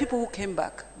 but there are people who came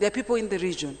back. There are people in the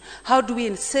region. How do we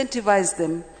incentivize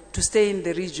them to stay in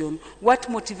the region? What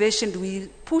motivation do we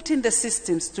put in the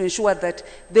systems to ensure that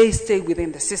they stay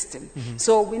within the system? Mm-hmm.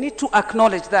 So we need to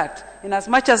acknowledge that. In as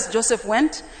much as Joseph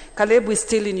went, Caleb is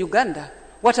still in Uganda.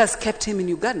 What has kept him in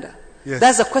Uganda? Yes.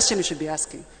 That's a question you should be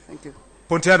asking. Thank you.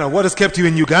 Pontiana, what has kept you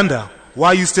in Uganda? Why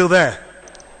are you still there?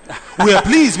 We are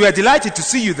pleased, we are delighted to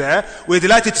see you there. We're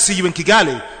delighted to see you in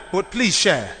Kigali. But please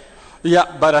share.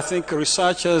 Yeah, but I think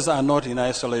researchers are not in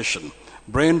isolation.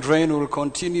 Brain drain will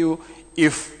continue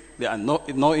if there are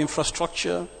no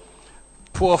infrastructure,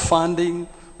 poor funding,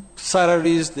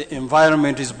 salaries, the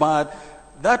environment is bad.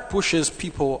 That pushes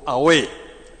people away.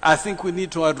 I think we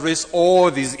need to address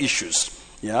all these issues,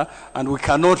 yeah? And we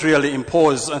cannot really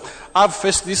impose. I've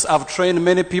faced this, I've trained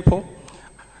many people.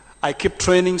 I keep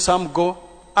training, some go,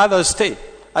 others stay.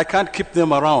 I can't keep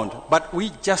them around. But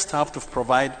we just have to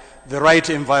provide the right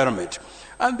environment.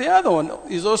 And the other one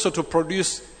is also to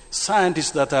produce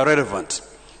scientists that are relevant.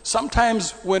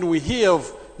 Sometimes when we hear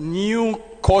of new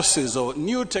courses or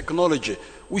new technology,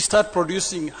 we start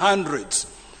producing hundreds.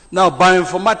 Now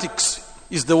bioinformatics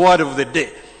is the word of the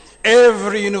day.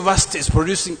 Every university is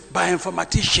producing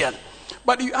bioinformatician.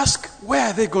 But you ask, where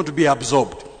are they going to be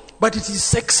absorbed? But it is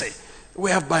sexy. We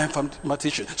have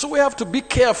bioinformaticians. So we have to be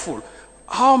careful.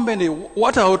 How many,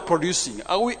 what are we producing?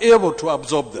 Are we able to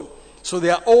absorb them? So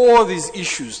there are all these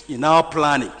issues in our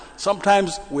planning.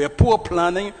 Sometimes we are poor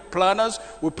planners.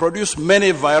 We produce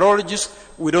many virologists.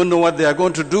 We don't know what they are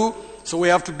going to do. So we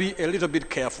have to be a little bit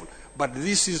careful. But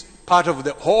this is part of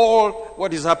the whole,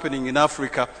 what is happening in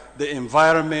Africa, the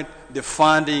environment, the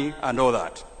funding, and all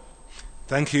that.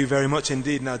 Thank you very much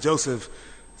indeed. Now, Joseph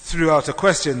threw out a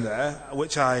question there,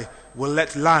 which I will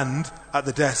let land at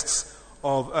the desks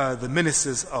of the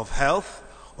ministers of health,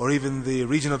 or even the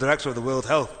regional director of the World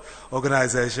Health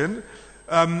Organization.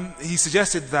 He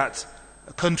suggested that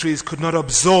countries could not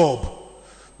absorb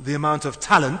the amount of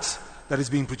talent that is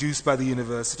being produced by the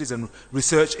universities and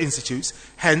research institutes.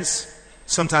 Hence,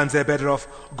 sometimes they're better off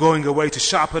going away to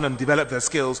sharpen and develop their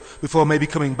skills before maybe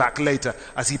coming back later,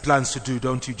 as he plans to do,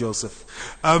 don't you, Joseph?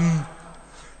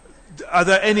 Are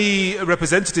there any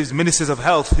representatives, ministers of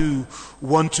health, who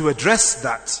want to address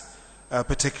that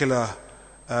particular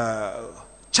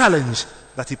challenge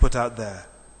that he put out there?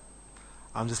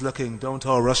 I'm just looking, don't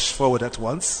all rush forward at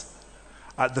once,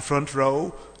 at the front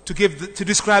row, to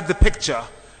describe the picture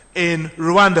in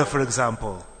Rwanda, for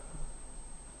example,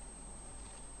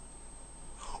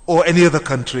 or any other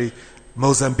country,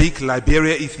 Mozambique,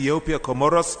 Liberia, Ethiopia,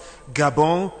 Comoros,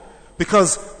 Gabon,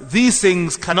 because these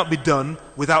things cannot be done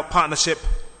without partnership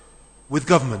with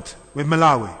government, with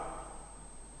Malawi,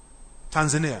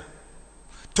 Tanzania,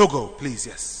 Togo, please,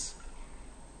 yes.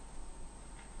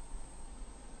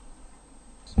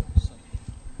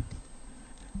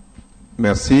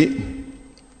 Merci.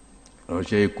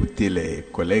 J'ai écouté les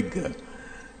collègues.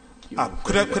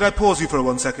 Could I pause you for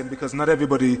 1 second, because not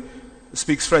everybody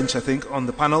speaks French, I think, on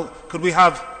the panel. Could we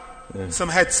have some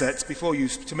headsets before you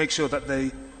to make sure that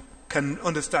they can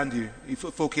understand you, il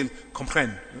faut qu'ils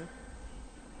comprennent.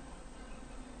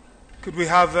 Could we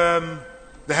have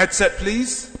the headset,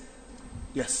 please?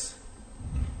 Yes.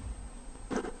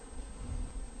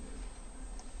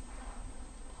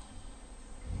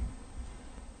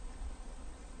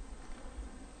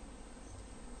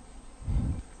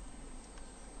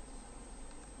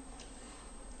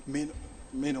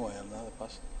 Meanwhile, another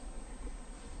person.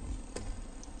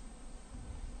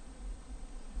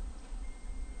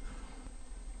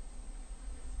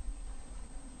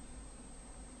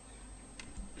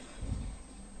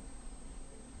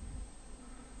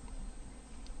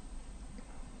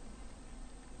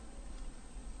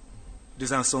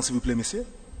 Deux instants, s'il vous plaît, messieurs.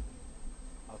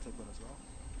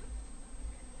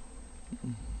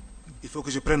 Il faut que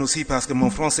je prenne aussi parce que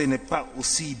mon français n'est pas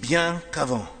aussi bien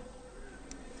qu'avant.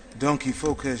 Donc il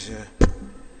faut que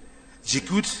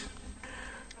j'écoute,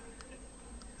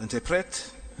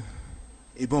 interprète.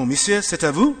 Et bon, messieurs, c'est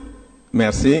à vous.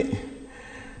 Merci.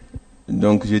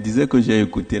 Donc je disais que j'ai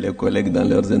écouté les collègues dans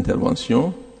leurs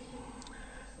interventions.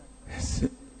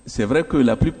 C'est vrai que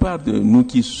la plupart de nous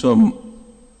qui sommes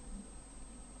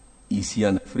ici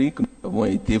en Afrique, nous avons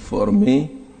été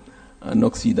formés en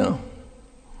Occident.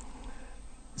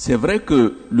 C'est vrai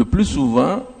que le plus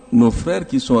souvent, nos frères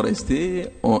qui sont restés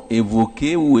ont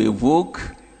évoqué ou évoquent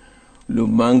le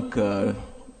manque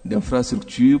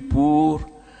d'infrastructures pour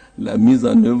la mise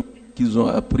en œuvre qu'ils ont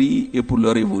appris et pour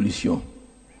leur évolution.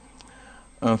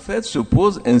 En fait, se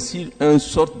pose ainsi une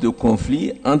sorte de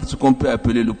conflit entre ce qu'on peut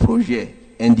appeler le projet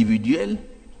individuel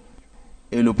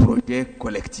et le projet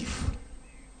collectif.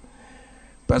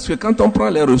 Parce que quand on prend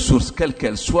les ressources, quelles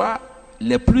qu'elles soient,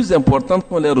 les plus importantes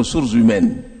sont les ressources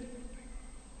humaines.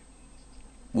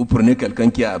 Vous prenez quelqu'un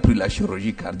qui a appris la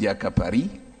chirurgie cardiaque à Paris,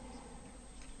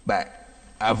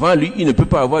 avant lui, il ne peut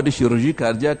pas avoir de chirurgie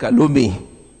cardiaque à Lomé,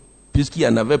 puisqu'il n'y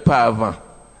en avait pas avant.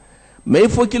 Mais il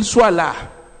faut qu'il soit là,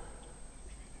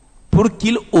 pour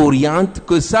qu'il oriente,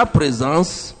 que sa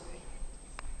présence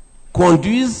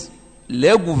conduise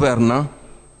les gouvernants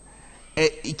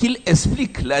et qu'il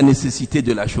explique la nécessité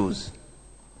de la chose.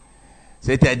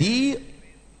 C'est-à-dire,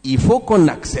 il faut qu'on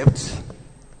accepte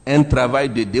un travail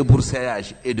de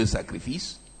débroussaillage et de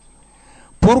sacrifice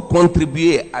pour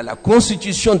contribuer à la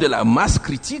constitution de la masse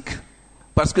critique,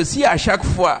 parce que si à chaque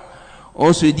fois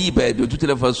on se dit de toutes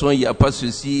les façons il n'y a pas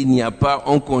ceci, il n'y a pas,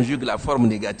 on conjugue la forme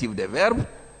négative des verbes,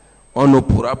 on ne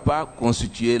pourra pas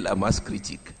constituer la masse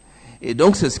critique. Et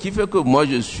donc c'est ce qui fait que moi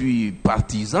je suis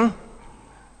partisan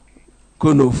que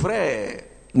nos frères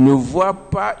ne voient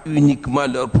pas uniquement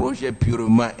leur projet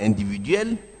purement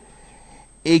individuel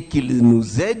et qu'ils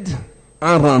nous aident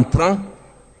en rentrant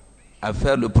à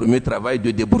faire le premier travail de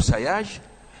débroussaillage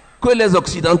que les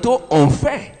Occidentaux ont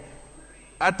fait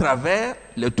à travers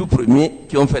les tout premiers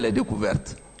qui ont fait les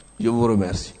découvertes. Je vous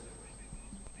remercie.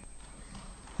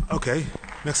 Okay,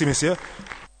 merci, monsieur.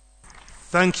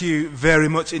 Thank you very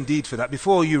much indeed for that.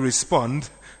 Before you respond,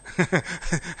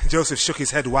 Joseph shook his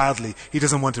head wildly. He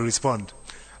doesn't want to respond.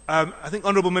 I think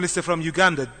Honourable Minister from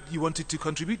Uganda, you wanted to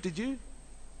contribute, did you?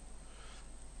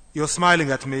 You're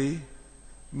smiling at me,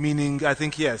 meaning I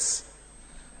think yes.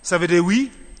 Ça veut dire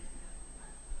oui?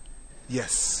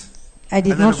 Yes. I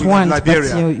did not want, but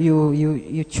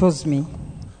you chose me.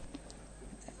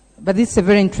 But this is a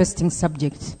very interesting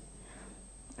subject.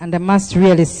 And I must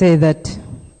really say that,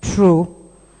 true,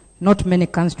 not many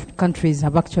countries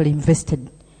have actually invested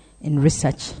in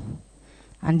research.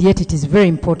 And yet it is very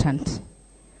important.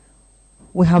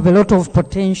 We have a lot of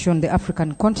potential on the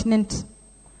African continent,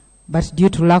 but due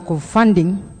to lack of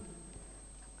funding,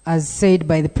 as said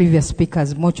by the previous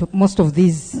speakers, most of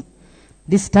this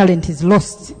talent is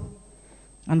lost.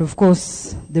 And of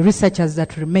course, the researchers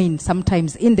that remain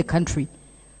sometimes in the country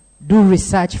do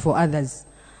research for others.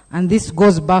 And this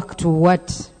goes back to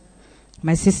what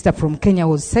my sister from Kenya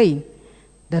was saying,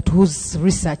 that whose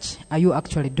research are you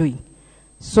actually doing?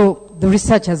 So the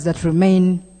researchers that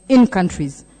remain in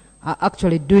countries are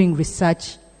actually doing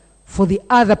research for the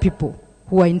other people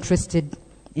who are interested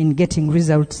in getting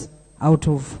results out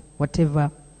of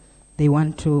whatever they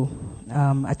want to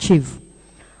achieve.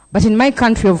 But in my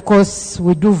country, of course,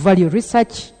 we do value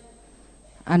research.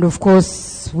 And of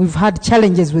course, we've had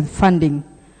challenges with funding.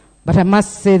 But I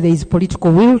must say there is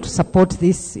political will to support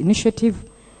this initiative.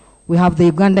 We have the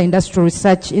Uganda Industrial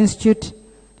Research Institute.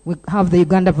 We have the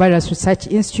Uganda Virus Research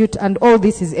Institute. And all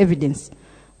this is evidence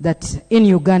that in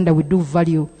Uganda we do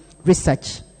value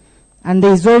research. And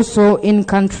there is also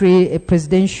in-country a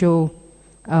presidential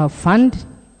fund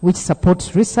which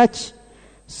supports research.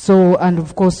 So, and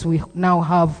of course we now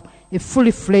have a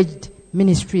fully fledged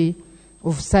Ministry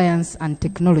of Science and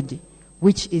Technology,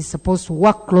 which is supposed to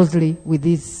work closely with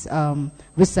these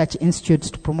research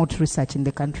institutes to promote research in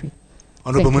the country.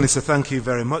 Honourable Minister, thank you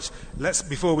very much. Let's,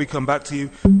 before we come back to you,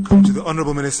 come to the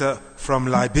Honourable Minister from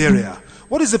Liberia.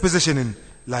 What is the position in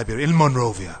Liberia, in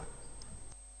Monrovia?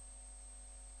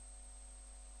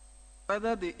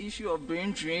 Whether the issue of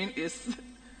brain drain is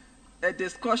a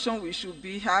discussion we should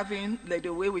be having like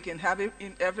the way we can have it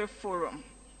in every forum.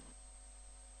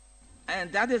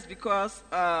 And that is because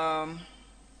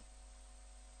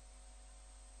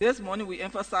this morning we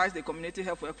emphasized the community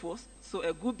health workforce, so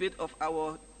a good bit of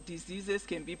our diseases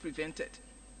can be prevented.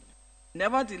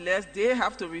 Nevertheless, they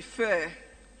have to refer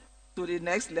to the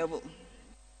next level.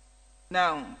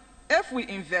 Now, if we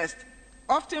invest,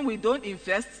 often we don't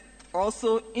invest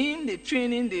also in the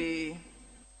training the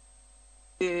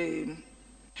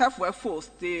health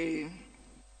workforce, the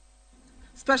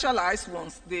specialized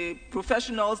ones, the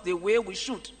professionals, the way we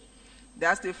should.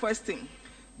 That's the first thing.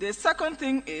 The second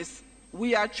thing is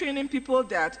we are training people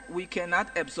that we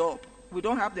cannot absorb. We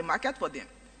don't have the market for them.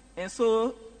 And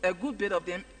so a good bit of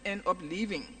them end up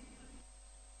leaving.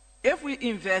 If we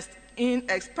invest in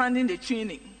expanding the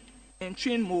training and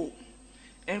train more,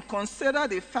 and consider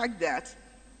the fact that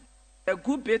a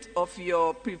good bit of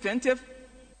your preventive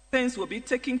things will be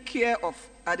taken care of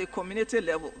at the community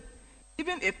level,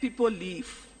 even if people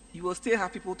leave, you will still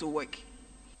have people to work.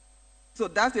 So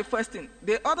that's the first thing.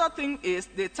 The other thing is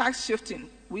the tax shifting.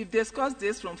 We've discussed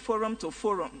this from forum to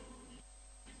forum.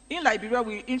 In Liberia,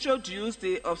 we introduced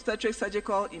the obstetric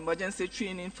surgical emergency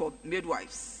training for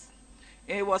midwives.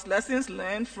 And it was lessons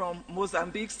learned from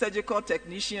Mozambique surgical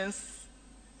technicians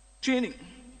training.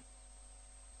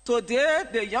 So there,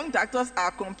 the young doctors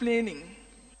are complaining,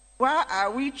 why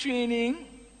are we training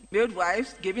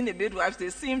midwives, giving the midwives the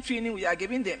same training we are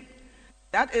giving them?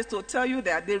 That is to tell you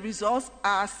that the results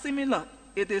are similar.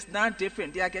 It is not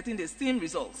different. They are getting the same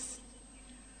results.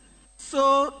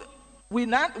 So we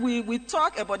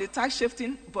talk about the tax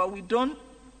shifting, but we don't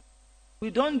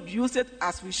use it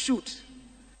as we should.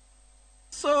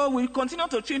 So we continue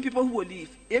to train people who will leave.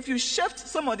 If you shift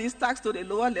some of these tax to the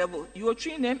lower level, you will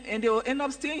train them and they will end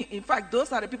up staying. In fact,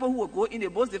 those are the people who will go in the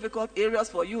most difficult areas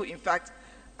for you, in fact,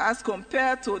 as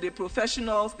compared to the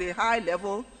professionals, the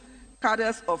high-level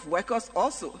cadres of workers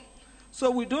also.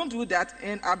 So we don't do that,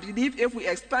 and I believe if we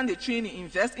expand the training,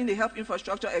 invest in the health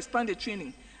infrastructure, expand the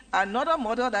training. Another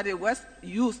model that the West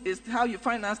use is how you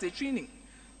finance the training.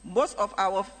 Most of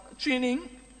our training,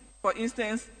 for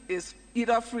instance, is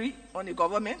either free on the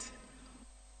government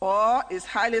or is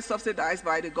highly subsidized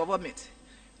by the government.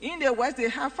 In the West, they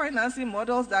have financing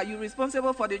models that you're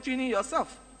responsible for the training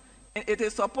yourself. And it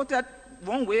is supported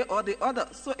one way or the other.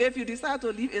 So if you decide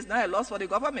to leave, it's not a loss for the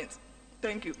government.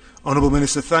 Thank you. Honourable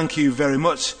Minister, thank you very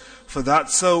much for that.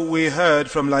 So we heard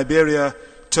from Liberia,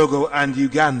 Togo and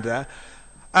Uganda,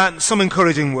 and some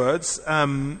encouraging words,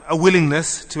 a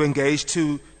willingness to engage,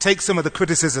 to take some of the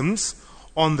criticisms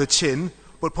on the chin.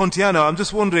 But Pontiano, I'm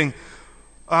just wondering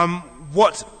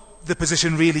what the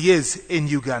position really is in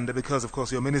Uganda, because of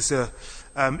course your minister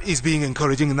is being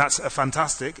encouraging, and that's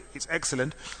fantastic, it's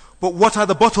excellent. But what are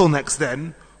the bottlenecks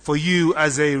then for you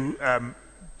as a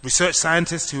research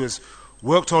scientist who has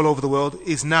worked all over the world,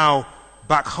 is now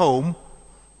back home?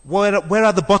 Where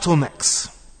are the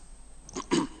bottlenecks?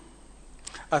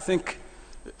 I think,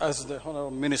 as the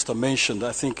Honourable Minister mentioned,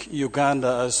 I think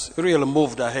Uganda has really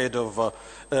moved ahead of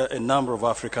a number of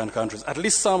African countries. At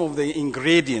least some of the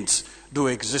ingredients do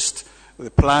exist.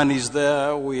 The plan is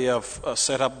there. We have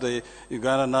set up the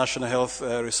Uganda National Health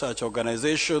Research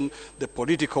Organization. The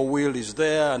political will is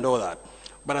there and all that.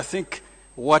 But I think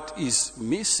what is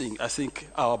missing, I think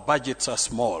our budgets are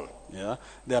small. Yeah?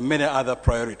 There are many other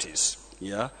priorities.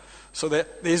 Yeah? So there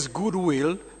is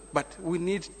goodwill, but we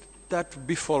need that to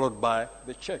be followed by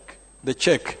the check. The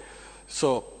check.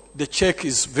 So the check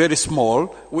is very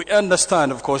small. We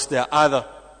understand, of course, there are other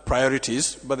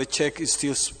priorities, but the check is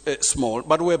still small.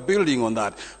 But we're building on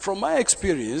that. From my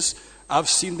experience, I've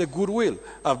seen the goodwill.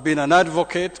 I've been an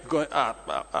advocate.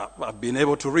 I've been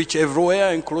able to reach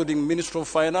everywhere, including Minister of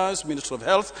Finance, Minister of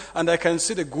Health, and I can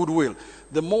see the goodwill.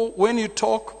 The more, when you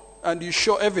talk and you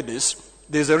show evidence,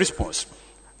 there's a response.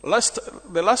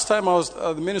 The last time I was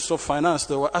the Minister of Finance,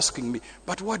 they were asking me,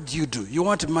 but what do you do? You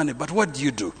want money, but what do you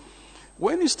do?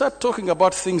 When you start talking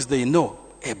about things they know,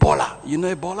 Ebola, you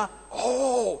know Ebola?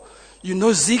 Oh, you know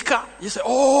Zika? You say,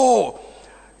 oh,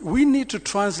 we need to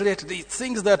translate the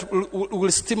things that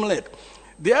will stimulate.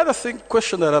 The other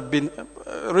question that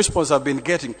response I've been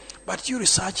getting, but you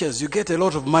researchers, you get a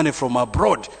lot of money from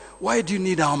abroad. Why do you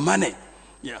need our money?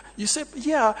 Yeah, you say,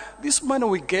 yeah, this money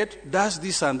we get does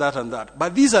this and that and that.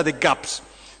 But these are the gaps.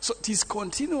 So it is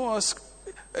continuous,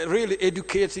 really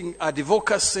educating,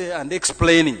 advocacy and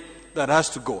explaining that has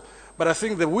to go. But I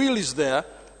think the will is there.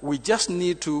 We just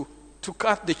need to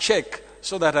cut the check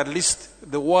so that at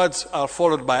least the words are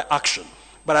followed by action.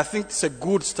 But I think it's a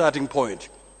good starting point.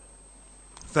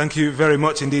 Thank you very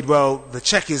much indeed. Well, the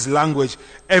check is language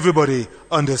everybody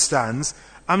understands.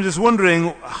 I'm just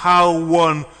wondering how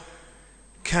one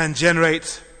can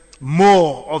generate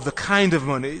more of the kind of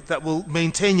money that will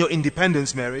maintain your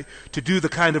independence, Mary, to do the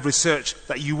kind of research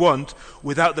that you want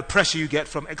without the pressure you get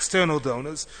from external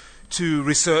donors to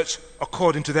research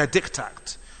according to their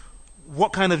diktat.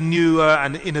 What kind of new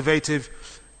and innovative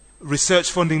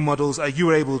research funding models are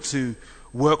you able to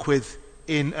work with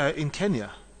in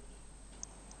Kenya?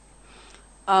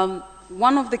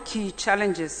 One of the key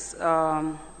challenges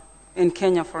in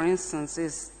Kenya, for instance,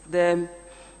 is the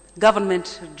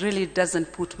government really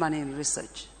doesn't put money in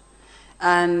research.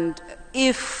 And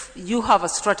if you have a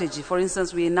strategy, for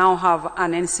instance, we now have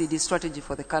an NCD strategy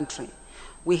for the country.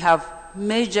 We have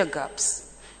major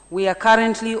gaps. We are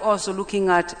currently also looking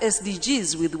at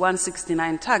SDGs with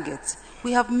 169 targets.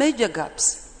 We have major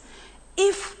gaps.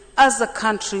 If, as a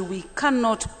country, we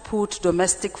cannot put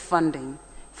domestic funding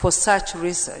for such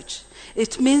research,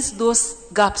 it means those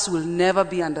gaps will never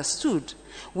be understood.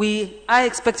 We are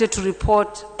expected to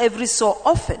report every so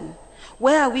often.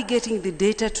 Where are we getting the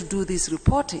data to do this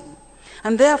reporting?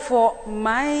 And therefore,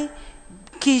 my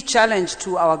key challenge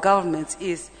to our governments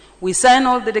is we sign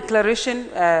all the declaration,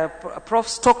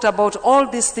 Prof's talked about all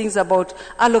these things about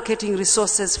allocating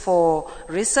resources for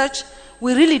research.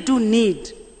 We really do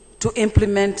need to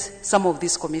implement some of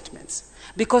these commitments,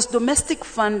 because domestic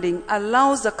funding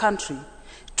allows the country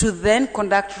to then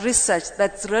conduct research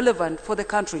that's relevant for the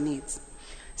country needs.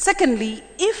 Secondly,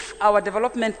 if our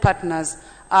development partners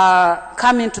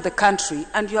come into the country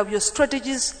and you have your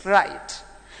strategies right,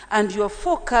 and you are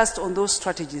focused on those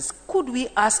strategies, could we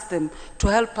ask them to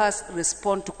help us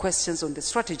respond to questions on the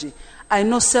strategy? I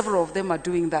know several of them are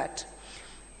doing that.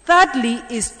 Thirdly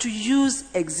is to use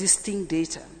existing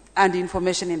data and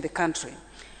information in the country.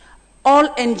 All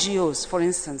NGOs, for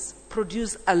instance,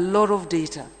 produce a lot of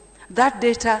data. That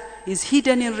data is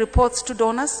hidden in reports to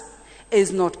donors,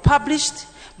 is not published,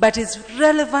 but is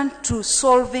relevant to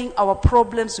solving our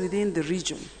problems within the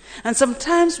region. And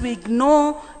sometimes we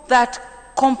ignore that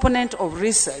component of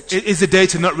research. Is the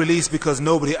data not released because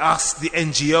nobody asked the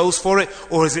NGOs for it,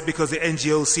 or is it because the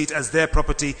NGOs see it as their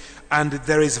property and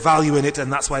there is value in it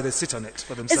and that's why they sit on it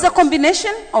for themselves? It's a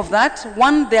combination of that.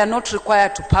 One, they are not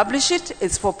required to publish it.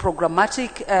 It's for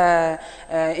programmatic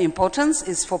importance.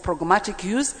 It's for programmatic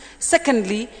use.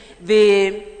 Secondly,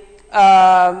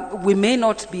 we may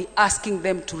not be asking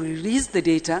them to release the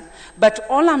data, but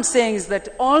all I'm saying is that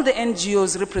all the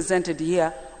NGOs represented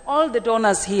here, all the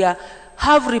donors here,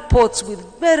 have reports with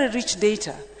very rich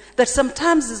data that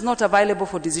sometimes is not available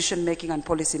for decision making and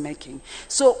policy making.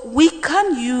 So we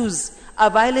can use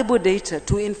available data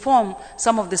to inform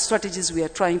some of the strategies we are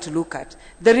trying to look at.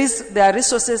 There are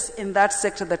resources in that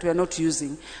sector that we are not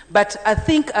using. But I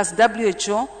think as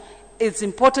WHO, it's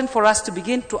important for us to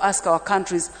begin to ask our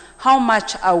countries, how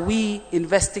much are we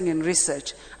investing in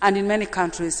research? And in many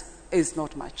countries, it's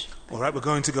not much. All right, we're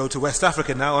going to go to West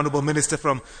Africa now. Honourable Minister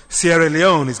from Sierra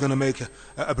Leone is going to make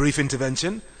a brief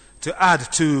intervention to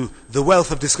add to the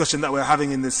wealth of discussion that we're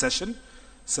having in this session.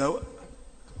 So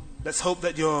let's hope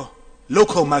that your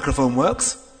local microphone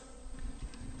works.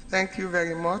 Thank you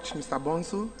very much, Mr.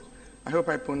 Bonsu. I hope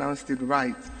I pronounced it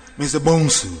right. Mr.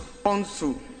 Bonsu.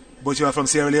 Bonsu. But you are from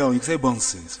Sierra Leone. You can say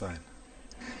Bonsu, it's fine.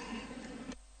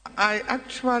 I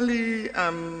actually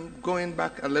am going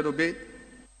back a little bit,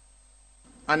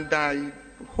 and I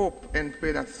hope and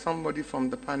pray that somebody from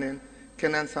the panel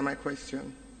can answer my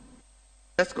question.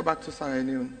 Let's go back to Sierra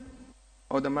Leone,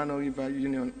 or the Mano River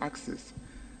Union axis.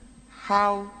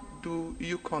 How do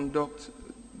you conduct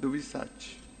the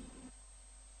research?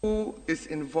 Who is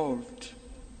involved?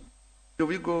 Do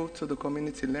we go to the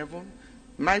community level?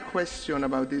 My question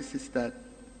about this is that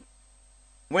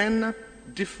when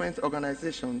different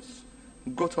organizations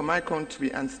go to my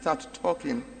country and start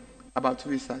talking about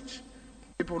research,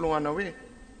 people run away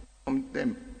from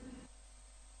them.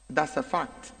 That's a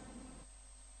fact.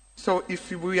 So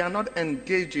if we are not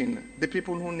engaging the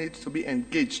people who need to be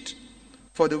engaged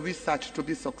for the research to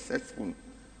be successful,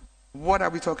 what are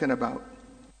we talking about?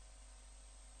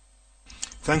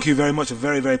 Thank you very much. A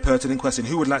very, very pertinent question.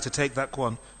 Who would like to take that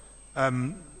one?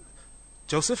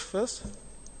 Joseph first?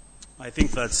 I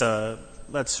think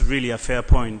that's really a fair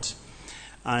point.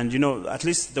 And, at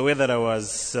least the way that I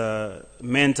was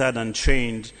mentored and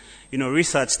trained,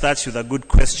 research starts with a good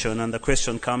question, and the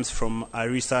question comes from a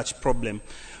research problem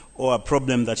or a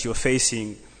problem that you're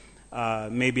facing,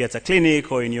 maybe at a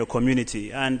clinic or in your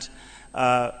community. And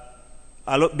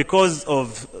because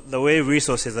of the way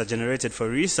resources are generated for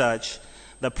research,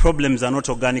 the problems are not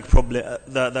organic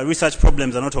the research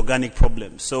problems are not organic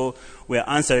problems. So we're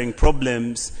answering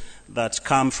problems that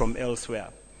come from elsewhere.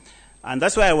 And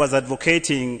that's why I was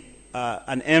advocating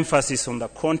an emphasis on the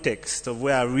context of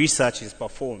where research is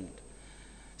performed.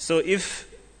 So if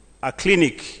a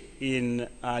clinic in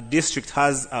a district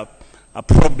has a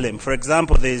problem, for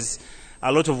example, there's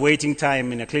a lot of waiting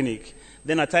time in a clinic,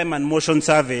 then a time and motion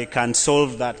survey can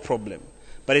solve that problem.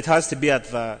 But it has to be at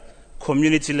the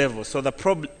community level. So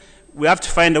we have to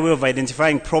find a way of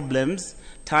identifying problems,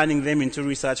 turning them into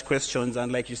research questions,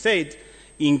 and like you said,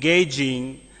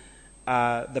 engaging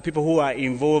the people who are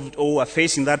involved or who are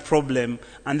facing that problem,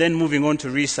 and then moving on to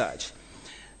research.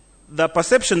 The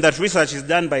perception that research is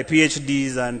done by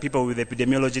PhDs and people with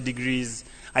epidemiology degrees,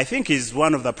 I think, is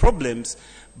one of the problems.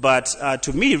 But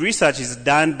to me, research is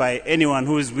done by anyone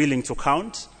who is willing to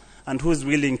count and who is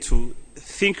willing to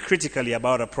think critically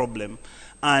about a problem.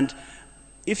 And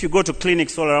if you go to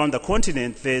clinics all around the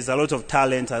continent, there's a lot of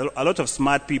talent, a lot of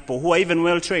smart people who are even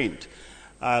well-trained.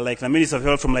 Like the Minister of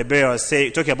Health from Liberia was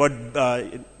talking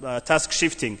about task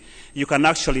shifting. You can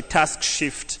actually task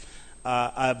shift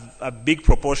a big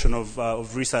proportion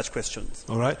of research questions.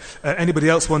 All right. Anybody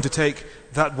else want to take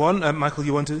that one? Michael,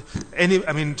 you want to?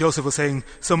 Joseph was saying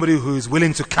somebody who is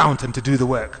willing to count and to do the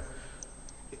work.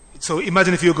 So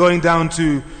imagine if you're going down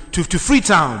to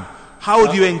Freetown. How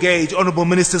do you engage honourable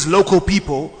ministers, local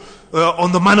people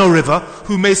on the Mano River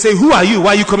who may say, who are you?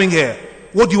 Why are you coming here?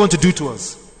 What do you want to do to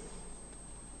us?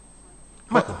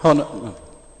 Michael.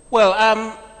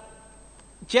 Well,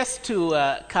 just to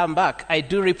come back, I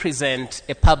do represent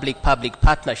a public-public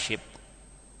partnership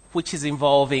which is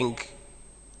involving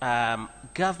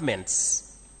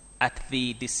governments at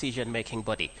the decision-making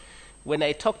body. When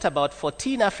I talked about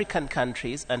 14 African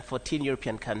countries and 14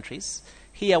 European countries,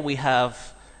 here we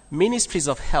have ministries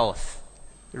of health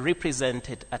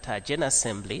represented at our General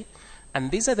Assembly, and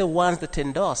these are the ones that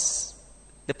endorse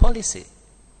the policy,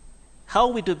 how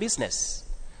we do business.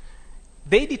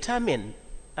 They determine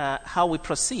how we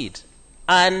proceed.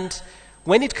 And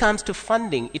when it comes to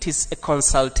funding, it is a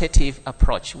consultative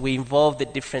approach. We involve the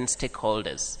different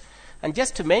stakeholders. And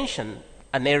just to mention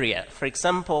an area, for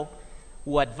example,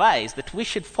 we advise that we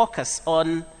should focus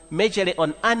majorly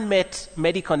on unmet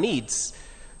medical needs.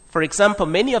 For example,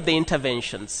 many of the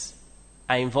interventions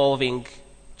are involving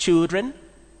children,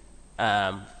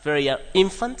 very young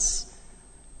infants,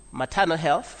 maternal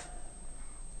health,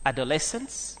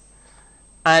 adolescents,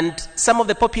 and some of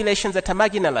the populations that are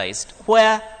marginalized,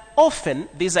 where often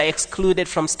these are excluded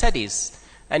from studies.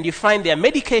 And you find there are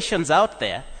medications out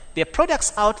there, there are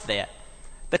products out there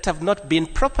that have not been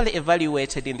properly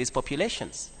evaluated in these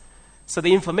populations. So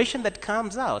the information that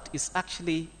comes out is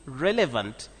actually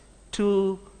relevant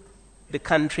to the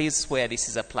countries where this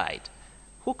is applied.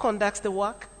 Who conducts the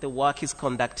work? The work is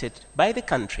conducted by the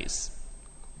countries.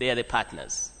 They are the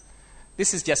partners.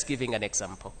 This is just giving an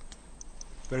example.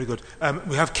 Very good.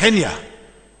 We have Kenya.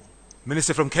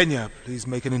 Minister from Kenya, please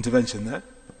make an intervention there.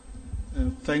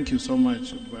 Thank you so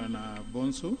much, Bwana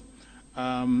Bonsu.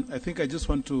 I think I just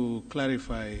want to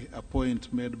clarify a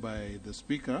point made by the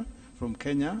speaker from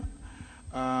Kenya.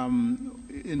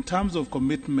 In terms of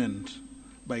commitment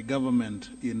by government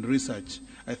in research,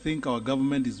 I think our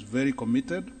government is very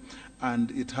committed,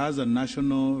 and it has a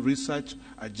national research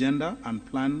agenda and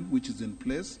plan which is in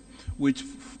place, which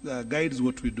guides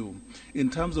what we do. In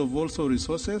terms of also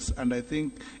resources, and I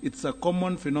think it's a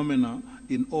common phenomenon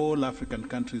in all African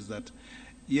countries that,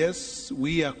 yes,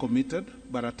 we are committed,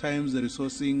 but at times the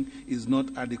resourcing is not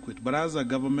adequate. But as a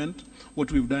government,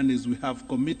 what we've done is we have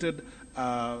committed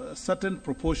a certain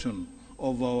proportion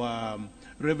of our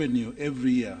revenue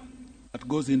every year that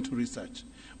goes into research.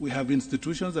 We have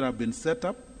institutions that have been set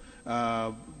up,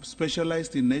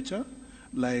 specialized in nature,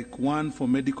 like one for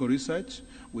medical research,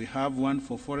 we have one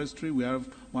for forestry, we have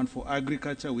one for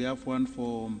agriculture, we have one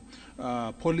for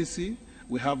policy,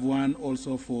 we have one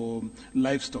also for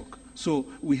livestock. So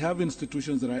we have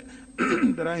institutions that are,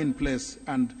 that are in place,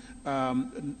 and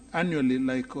annually,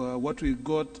 like what we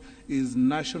got is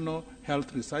National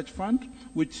Health Research Fund,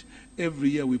 which every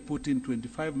year we put in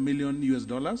 $25 million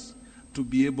to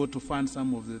be able to fund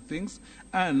some of the things.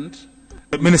 And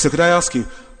Minister, could I ask you,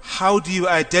 how do you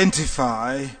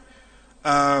identify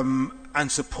and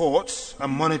support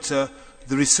and monitor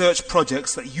the research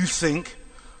projects that you think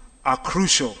are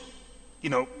crucial? You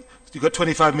know, you got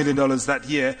 $25 million that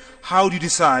year. How do you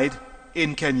decide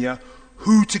in Kenya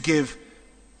who to give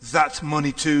that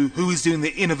money to, who is doing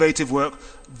the innovative work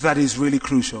that is really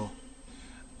crucial?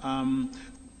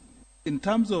 In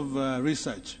terms of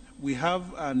research, we have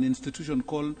an institution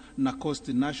called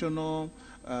NACOSTI, National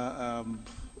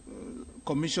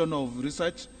Commission of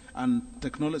Research and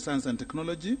Science and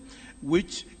Technology,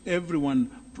 which everyone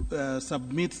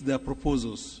submits their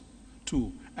proposals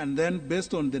to. And then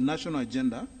based on the national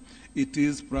agenda, it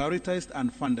is prioritized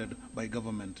and funded by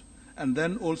government. And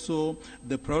then also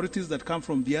the priorities that come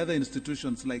from the other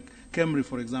institutions like KEMRI,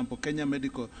 for example, Kenya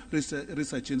Medical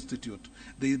Research Institute.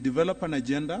 They develop an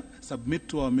agenda, submit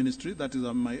to our ministry, that is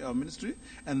our ministry,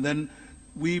 and then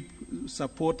we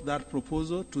support that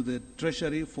proposal to the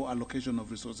Treasury for allocation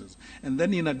of resources. And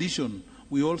then in addition,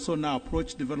 we also now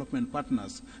approach development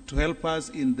partners to help us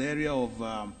in the area of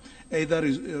either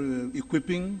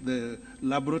equipping the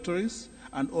laboratories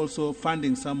and also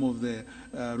funding some of the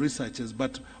researchers.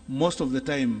 But most of the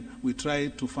time, we try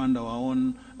to fund our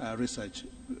own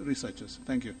researchers.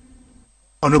 Thank you.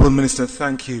 Honourable Minister,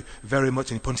 thank you very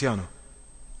much. In Pontiano.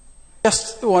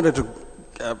 Just wanted to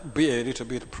be a little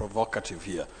bit provocative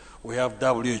here. We have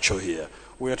WHO here.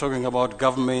 We are talking about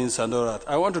governments and all that.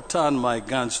 I want to turn my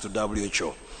guns to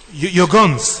WHO. Your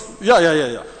guns?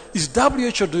 Yeah. Is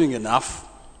WHO doing enough?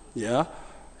 Yeah.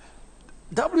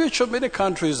 WHO, many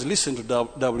countries listen to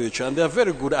WHO and they are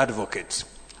very good advocates.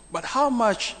 But how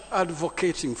much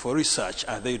advocating for research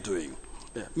are they doing?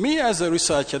 Yeah. Me as a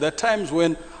researcher, there are times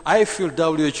when I feel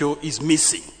WHO is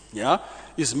missing. Yeah,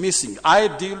 is missing.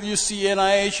 You see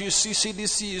NIH, you see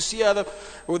CDC, you see other.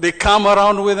 They come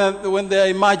around when there are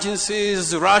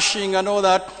emergencies, rushing and all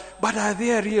that. But are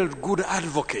they real good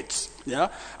advocates? Yeah,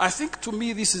 I think to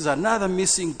me this is another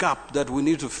missing gap that we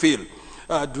need to fill.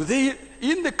 Do they,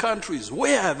 in the countries,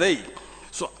 where are they?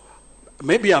 So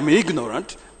maybe I'm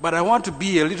ignorant, but I want to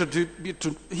be a little bit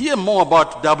to hear more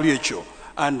about WHO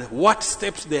and what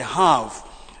steps they have,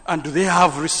 and do they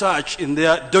have research in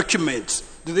their documents?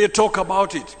 Do they talk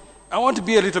about it? I want to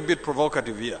be a little bit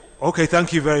provocative here. Okay,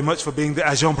 thank you very much for being the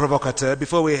agent provocateur.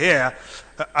 Before we hear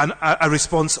a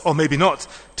response, or maybe not,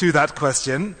 to that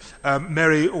question,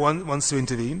 Mary wants to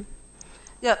intervene.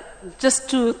 Yeah, just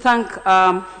to thank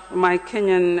my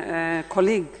Kenyan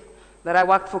colleague that I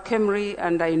worked for KEMRI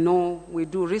and I know we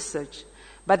do research.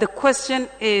 But the question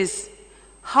is,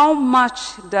 how much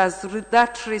does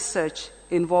that research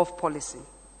involve policy?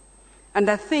 And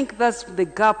I think that's the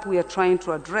gap we are trying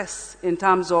to address in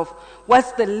terms of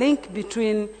what's the link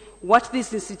between what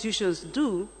these institutions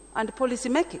do and policy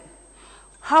making.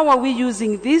 How are we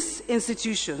using these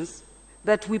institutions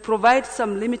that we provide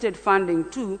some limited funding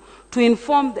to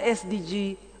inform the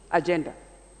SDG agenda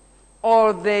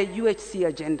or the UHC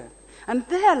agenda? And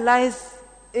therein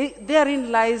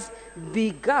lies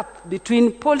the gap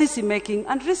between policy making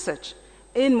and research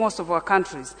in most of our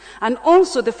countries. And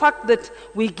also the fact that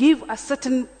we give a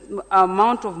certain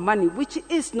amount of money, which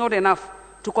is not enough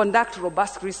to conduct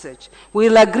robust research.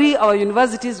 We'll agree our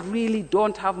universities really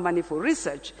don't have money for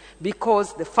research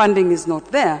because the funding is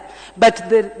not there. But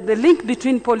the link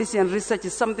between policy and research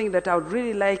is something that I would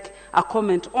really like a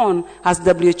comment on as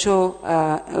WHO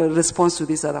responds to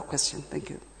this other question.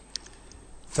 Thank you.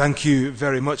 Thank you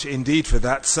very much indeed for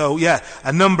that. So, yeah,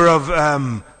 a number of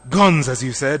guns, as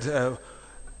you said, that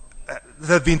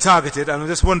have been targeted. And I'm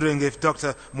just wondering if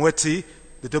Dr. Mweti,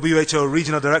 the WHO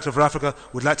Regional Director for Africa,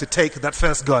 would like to take that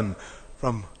first gun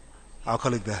from our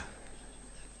colleague there.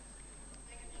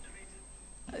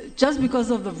 Just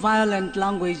because of the violent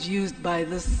language used by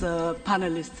this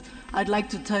panelist, I'd like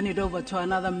to turn it over to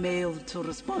another male to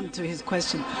respond to his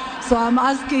question. So I'm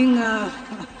asking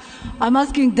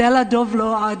Della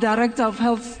Dovlo, our Director of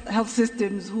Health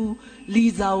Systems, who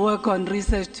leads our work on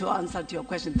research, to answer to your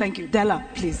question. Thank you. Della,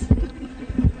 please.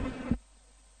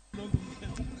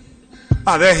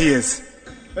 There he is,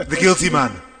 the guilty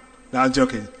man. No, I'm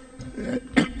joking.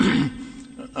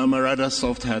 I'm a rather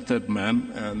soft-hearted man,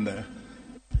 and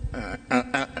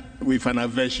with an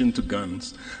aversion to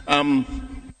guns. There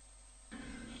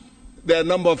are a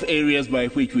number of areas by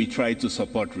which we try to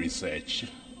support research.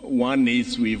 One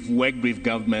is we've worked with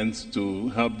governments to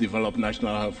help develop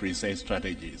national health research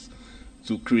strategies,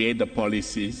 to create the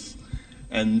policies,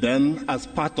 and then as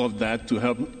part of that, to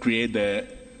help create the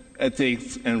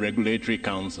ethics and regulatory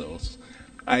councils.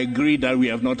 I agree that we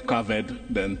have not covered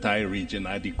the entire region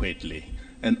adequately.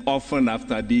 And often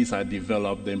after these are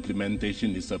developed, the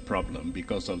implementation is a problem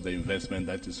because of the investment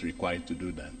that is required to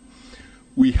do that.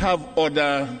 We have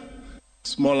other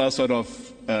smaller sort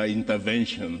of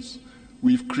interventions.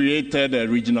 We've created a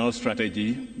regional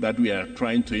strategy that we are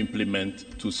trying to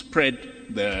implement to spread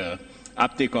the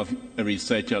uptake of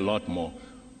research a lot more.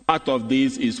 Part of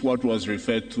this is what was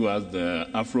referred to as the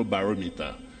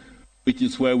Afrobarometer, which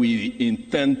is where we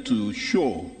intend to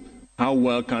show how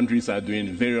well countries are doing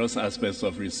in various aspects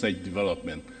of research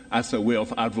development as a way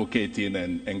of advocating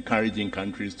and encouraging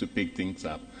countries to pick things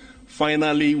up.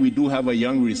 Finally, we do have a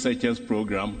Young Researchers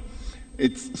Program.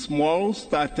 It's small,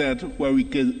 started where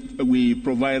we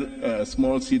provide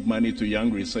small seed money to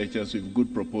young researchers with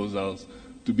good proposals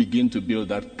to begin to build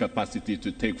that capacity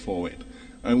to take forward.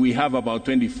 And we have about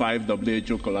 25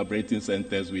 WHO collaborating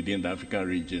centers within the African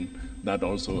region that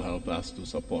also help us to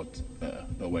support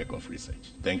the work of research.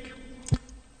 Thank you.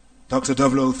 Dr.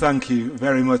 Dovlo, thank you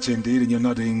very much indeed, and you're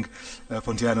nodding,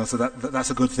 Pontiano, so that's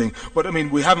a good thing. But I mean,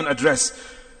 we haven't addressed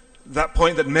that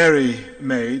point that Mary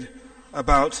made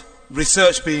about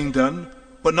research being done,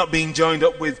 but not being joined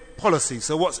up with policy.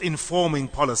 So what's informing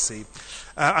policy?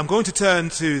 I'm going to turn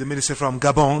to the Minister from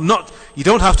Gabon. You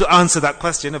don't have to answer that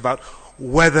question about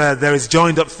whether there is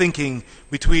joined up thinking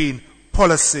between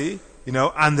policy,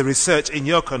 and the research in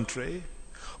your country.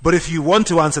 But if you want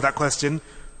to answer that question,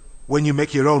 when you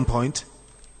make your own point,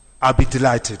 I'll be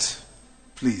delighted.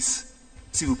 Please.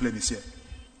 S'il vous plaît, monsieur.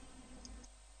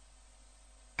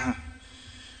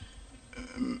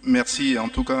 Merci. En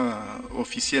tout cas,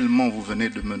 officiellement, vous venez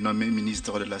de me nommer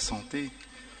ministre de la Santé.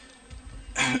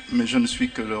 Mais je ne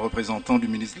suis que le représentant du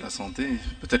ministre de la Santé.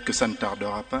 Peut-être que ça ne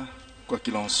tardera pas, quoi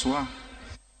qu'il en soit.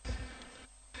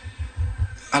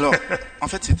 Alors, en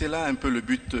fait, c'était là un peu le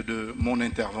but de mon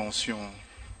intervention.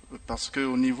 Parce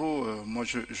qu'au niveau, moi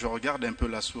je regarde un peu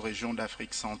la sous-région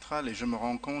d'Afrique centrale et je me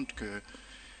rends compte que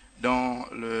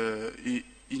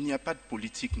il n'y a pas de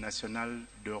politique nationale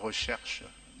de recherche,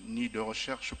 ni de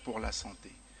recherche pour la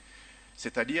santé.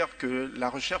 C'est-à-dire que la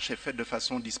recherche est faite de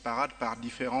façon disparate par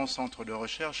différents centres de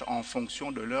recherche en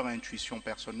fonction de leur intuition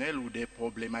personnelle ou des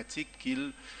problématiques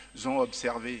qu'ils ont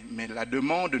observées. Mais la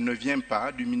demande ne vient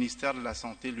pas du ministère de la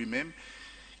Santé lui-même,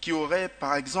 qui aurait,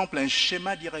 par exemple, un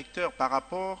schéma directeur par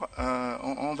rapport,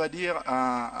 on va dire,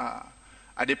 à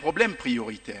des problèmes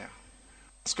prioritaires.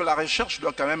 Parce que la recherche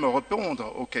doit quand même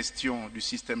répondre aux questions du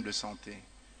système de santé.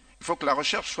 Il faut que la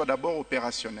recherche soit d'abord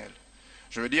opérationnelle.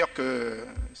 Je veux dire que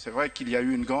c'est vrai qu'il y a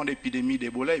eu une grande épidémie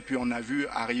d'Ebola et puis on a vu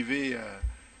arriver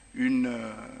une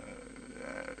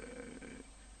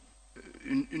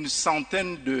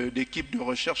centaine d'équipes de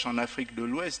recherche en Afrique de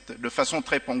l'Ouest de façon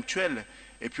très ponctuelle.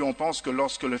 Et puis on pense que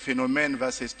lorsque le phénomène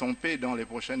va s'estomper dans les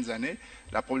prochaines années,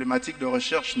 la problématique de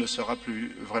recherche ne sera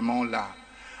plus vraiment là.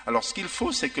 Alors ce qu'il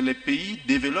faut, c'est que les pays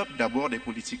développent d'abord des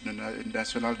politiques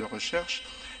nationales de recherche,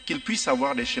 qu'ils puissent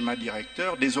avoir des schémas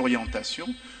directeurs, des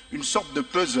orientations, une sorte de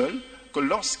puzzle, que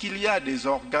lorsqu'il y a des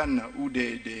organes ou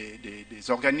des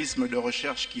organismes de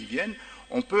recherche qui viennent,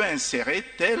 on peut insérer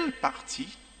telle partie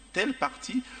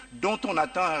dont on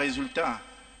attend un résultat.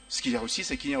 Ce qu'il y a aussi,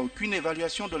 c'est qu'il n'y a aucune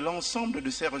évaluation de l'ensemble de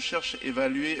ces recherches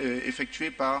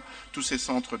effectuées par tous ces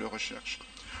centres de recherche.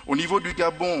 Au niveau du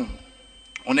Gabon,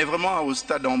 on est vraiment au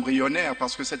stade embryonnaire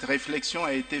parce que cette réflexion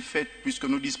a été faite puisque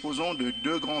nous disposons de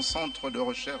 2 grands centres de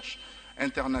recherche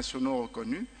internationaux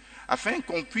reconnus afin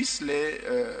qu'on puisse les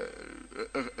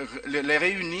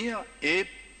réunir et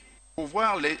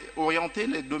pouvoir orienter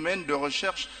les domaines de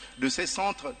recherche de ces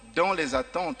centres dans les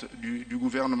attentes du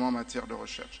gouvernement en matière de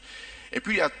recherche. Et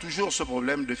puis, il y a toujours ce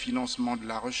problème de financement de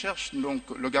la recherche. Donc,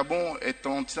 le Gabon est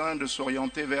en train de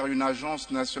s'orienter vers une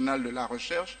agence nationale de la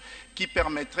recherche qui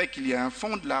permettrait qu'il y ait un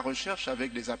fonds de la recherche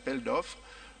avec des appels d'offres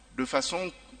de façon,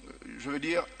 je veux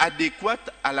dire,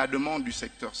 adéquate à la demande du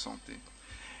secteur santé.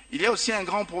 Il y a aussi un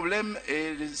grand problème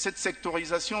et cette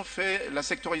sectorisation la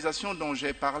sectorisation dont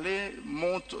j'ai parlé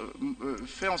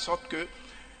fait en sorte que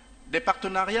des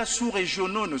partenariats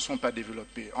sous-régionaux ne sont pas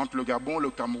développés entre le Gabon, le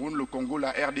Cameroun, le Congo,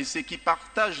 la RDC qui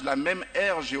partagent la même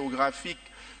aire géographique,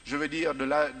 je veux dire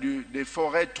des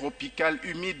forêts tropicales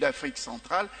humides d'Afrique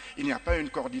centrale. Il n'y a pas une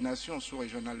coordination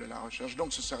sous-régionale de la recherche.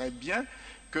 Donc ce serait bien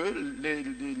que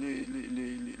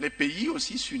les pays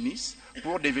aussi s'unissent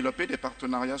pour développer des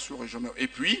partenariats sous-régionaux. Et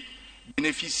puis,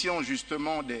 bénéficiant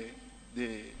justement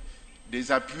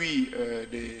des appuis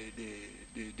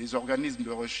des organismes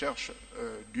de recherche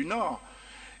du Nord,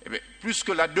 eh bien, plus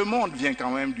que la demande vient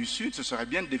quand même du Sud, ce serait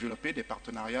bien de développer des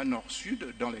partenariats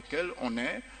Nord-Sud dans lesquels on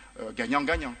est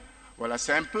gagnant-gagnant. Voilà,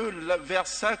 c'est un peu vers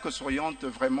ça que s'oriente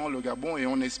vraiment le Gabon et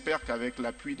on espère qu'avec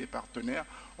l'appui des partenaires,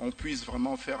 on puisse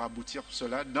vraiment faire aboutir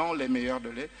cela dans les meilleurs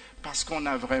délais parce qu'on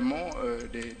a vraiment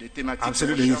des thématiques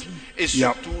de recherche et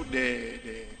surtout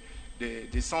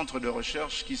des centres de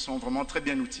recherche qui sont vraiment très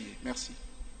bien outillés. Merci.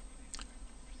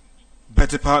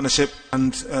 Better partnership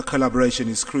and collaboration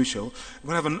is crucial.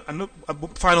 We're going to have a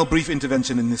final brief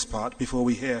intervention in this part before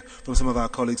we hear from some of our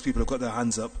colleagues. People have got their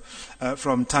hands up.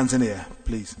 From Tanzania,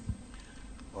 please.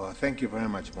 Well, thank you very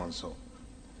much, Monso.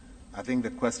 I think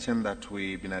the question that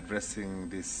we've been addressing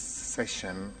this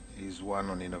session is one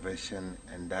on innovation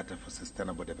and data for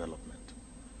sustainable development.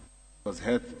 Because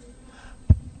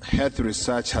health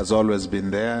research has always been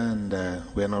there, and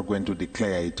we're not going to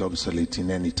declare it obsolete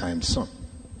in any time soon.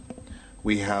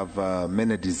 We have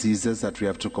many diseases that we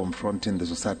have to confront in the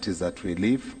societies that we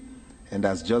live. And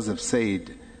as Joseph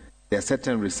said, there are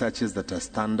certain researches that are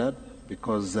standard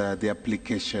because the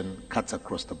application cuts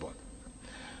across the board.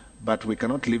 But we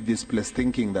cannot leave this place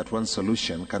thinking that one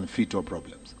solution can fit all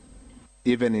problems.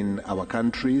 Even in our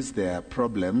countries, there are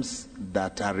problems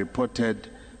that are reported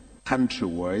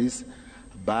country-wise,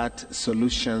 but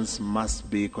solutions must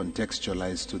be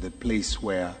contextualized to the place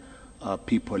where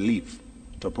people live.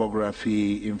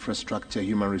 Topography, infrastructure,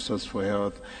 human resource for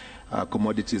health,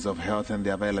 commodities of health and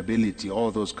the availability, all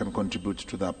those can contribute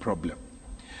to that problem.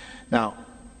 Now,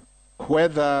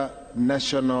 whether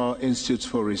National Institutes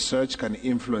for Research can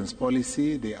influence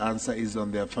policy, the answer is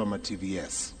on the affirmative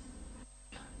yes.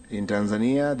 In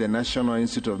Tanzania, the National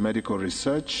Institute of Medical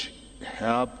Research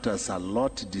helped us a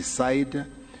lot decide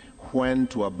when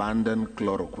to abandon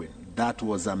chloroquine. That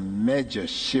was a major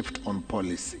shift on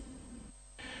policy.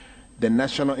 The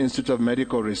National Institute of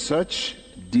Medical Research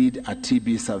did a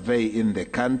TB survey in the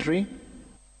country,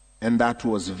 and that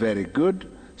was very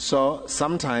good. So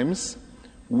sometimes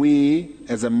we,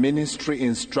 as a ministry,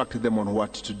 instruct them on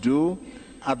what to do.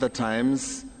 Other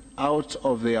times, out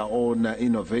of their own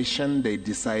innovation, they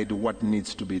decide what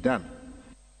needs to be done.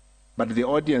 But the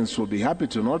audience will be happy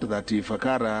to note that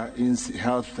Ifakara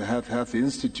Health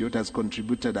Institute has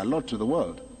contributed a lot to the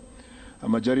world. A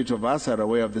majority of us are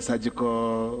aware of the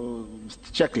surgical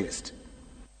checklist.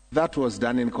 That was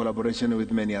done in collaboration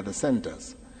with many other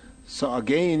centers. So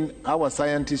again, our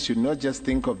scientists should not just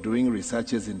think of doing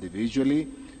researches individually.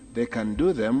 They can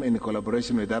do them in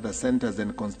collaboration with other centers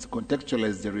and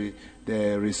contextualize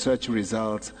the research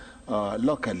results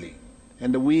locally.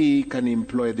 And we can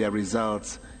employ their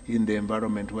results in the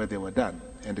environment where they were done.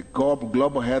 And the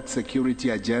Global Health Security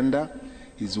Agenda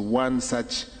is one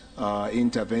such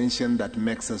intervention that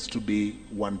makes us to be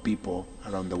one people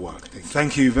around the world.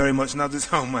 Thank you very much. Now this,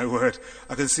 oh my word,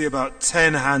 I can see about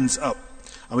 10 hands up,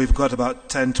 and we've got about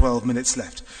 10, 12 minutes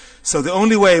left. So the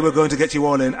only way we're going to get you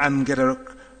all in and get a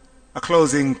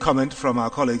closing comment from our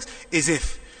colleagues is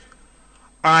if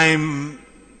I'm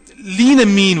lean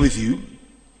and mean with you.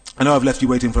 I know I've left you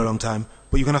waiting for a long time,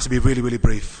 but you're going to have to be really, really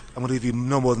brief. I'm going to give you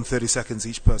no more than 30 seconds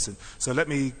each person. So let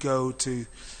me go to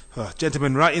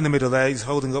gentleman right in the middle there. He's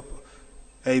holding up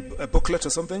a booklet or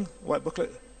something, white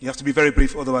booklet. You have to be very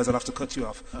brief, otherwise I'll have to cut you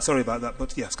off. Sorry about that,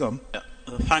 but yes, go on.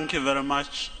 Thank you very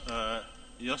much.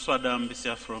 Joshua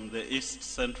Dambisia from the East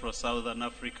Central Southern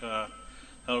Africa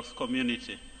Health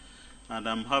Community. And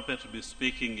I'm happy to be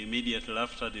speaking immediately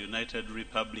after the United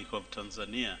Republic of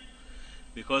Tanzania,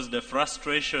 because the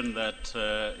frustration that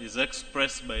is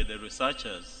expressed by the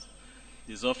researchers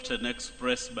is often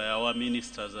expressed by our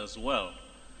ministers as well,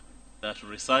 that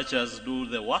researchers do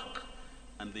the work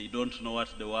and they don't know what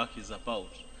the work is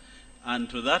about. And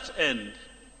to that end,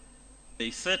 they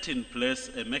set in place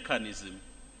a mechanism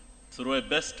through a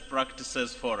best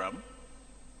practices forum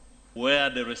where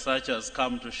the researchers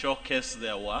come to showcase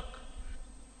their work,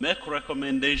 make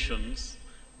recommendations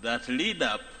that lead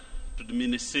up to the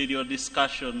ministerial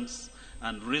discussions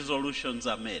and resolutions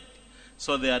are made.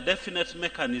 So there are definite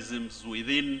mechanisms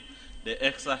within the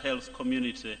EXA health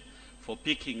community for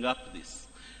picking up this.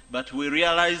 But we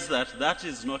realize that that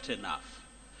is not enough.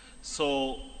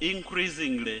 So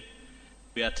increasingly,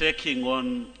 we are taking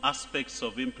on aspects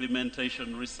of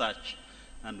implementation research,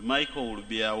 and Michael will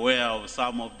be aware of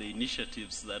some of the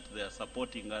initiatives that they are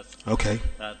supporting us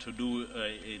to do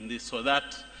in this, so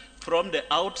that from the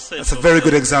outset... That's a very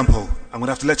good example. I'm going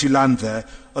to have to let you land there,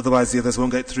 otherwise the others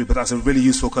won't get through, but that's a really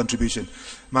useful contribution.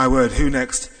 My word, who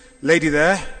next? Lady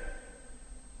there.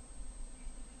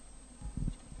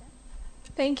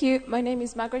 Thank you. My name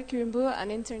is Margaret Kirimbu,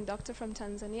 an intern doctor from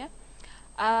Tanzania.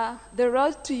 The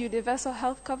road to universal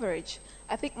health coverage.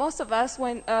 I think most of us,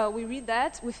 when we read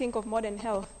that, we think of modern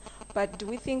health. But do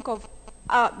we think of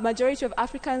majority of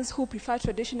Africans who prefer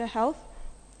traditional health?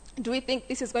 Do we think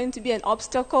this is going to be an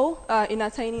obstacle in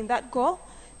attaining that goal?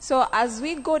 So as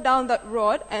we go down that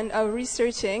road and are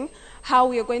researching how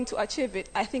we are going to achieve it,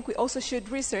 I think we also should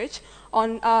research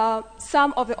on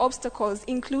some of the obstacles,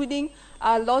 including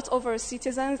a lot of our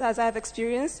citizens, as I have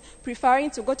experienced,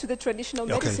 preferring to go to the traditional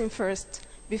medicine first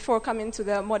before coming to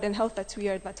the modern health that we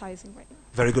are advertising right now.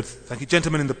 Very good. Thank you.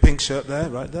 Gentleman in the pink shirt there,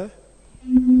 right there.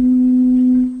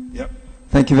 Yep.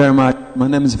 Thank you very much. My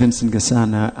name is Vincent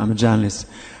Gasana. I'm a journalist.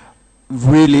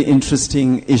 Really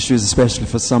interesting issues, especially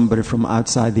for somebody from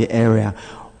outside the area.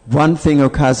 one thing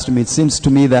occurs to me. It seems to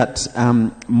me that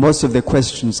most of the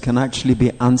questions can actually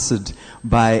be answered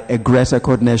by a greater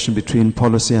coordination between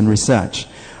policy and research.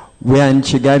 We are in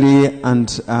Kigali,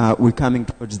 and we're coming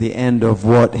towards the end of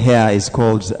what here is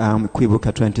called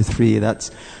Kwibuka 23.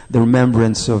 That's the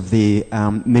remembrance of the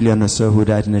million or so who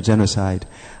died in a genocide.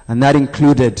 And that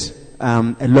included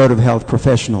a lot of health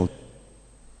professionals.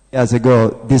 Years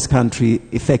ago, this country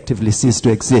effectively ceased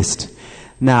to exist.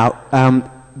 Now,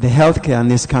 the healthcare in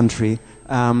this country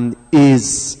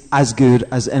is as good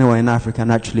as anywhere in Africa,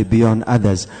 and actually beyond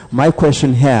others. My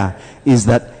question here is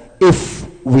that if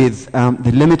with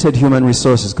the limited human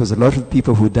resources, because a lot of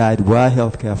people who died were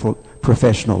healthcare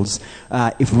professionals,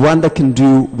 if Rwanda can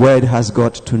do where it has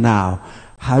got to now,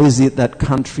 how is it that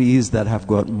countries that have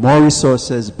got more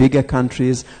resources, bigger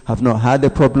countries, have not had the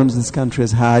problems this country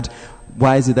has had?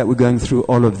 Why is it that we're going through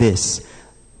all of this?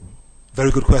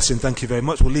 Very good question. Thank you very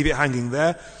much. We'll leave it hanging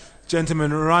there.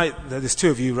 Gentlemen, right, there's two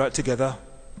of you right together.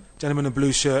 Gentleman in a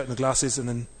blue shirt and the glasses, and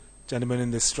then gentleman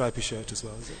in this stripy shirt as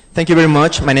well. Is it? Thank you very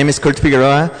much. My name is Kurt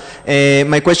Figueroa.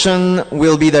 My question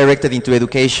will be directed into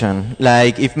education.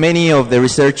 Like, if many of the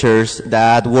researchers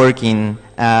that work in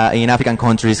African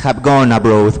countries have gone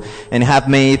abroad and have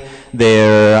made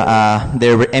their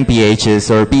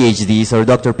MPHs or PhDs or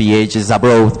Dr. PhDs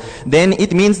abroad, then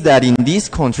it means that in these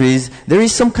countries there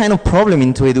is some kind of problem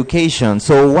into education.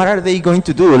 So what are they going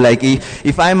to do? Like,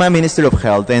 if I'm a Minister of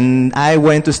Health and I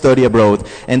went to study abroad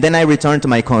and then I return to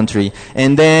my country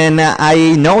and then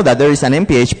I know that there is an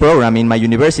MPH program in my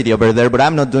university over there, but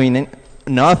I'm not doing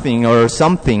nothing or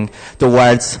something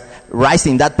towards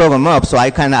rising that program up so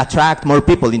I can attract more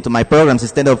people into my programs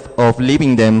instead of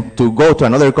leaving them to go to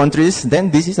another countries,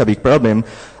 then this is a big problem.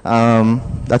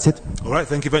 That's it. All right,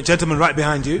 thank you. Gentleman right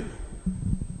behind you.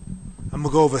 And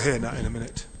we'll go over here now in a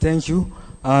minute. Thank you.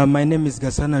 My name is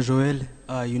Gasana Joel,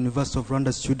 University of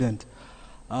Rwanda student.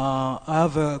 I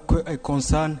have a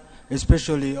concern,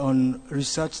 especially on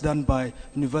research done by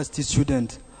university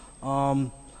students. We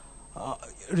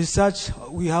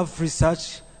have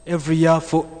research every year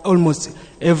for almost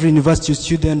every university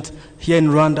student here in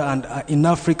Rwanda and in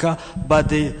Africa, but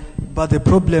the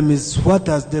problem is, what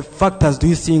are the factors do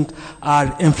you think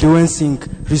are influencing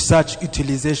research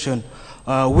utilization?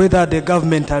 Whether the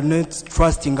government are not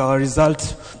trusting our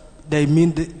results, it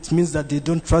means that they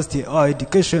don't trust our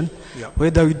education. Yeah.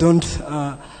 Whether we don't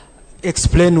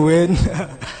explain when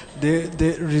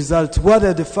the results, what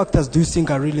are the factors do you think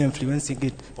are really influencing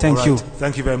it? Thank you.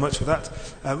 Thank you very much for that.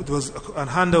 There was a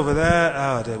hand over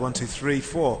there. 1, 2, 3,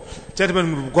 4.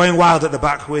 Gentleman going wild at the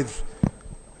back with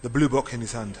the blue book in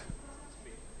his hand.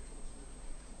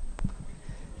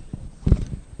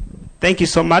 Thank you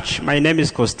so much. My name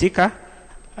is Kostika.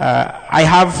 I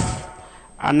have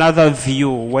another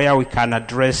view where we can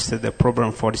address the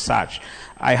problem for research.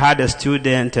 I had a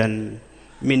student and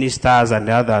ministers and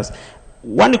others.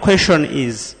 One question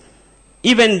is,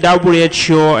 even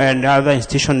WHO and other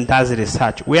institutions does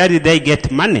research. Where did they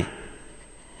get money?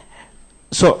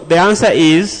 So the answer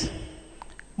is,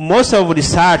 most of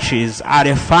researches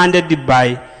are funded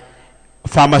by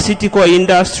pharmaceutical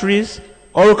industries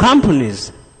or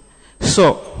companies.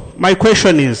 So my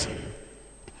question is,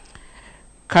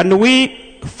 can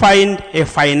we find a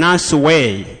finance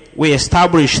way we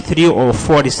establish 3 or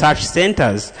 4 research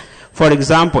centers? For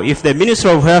example, if the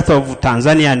Ministry of Health of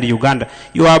Tanzania and Uganda,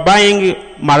 you are buying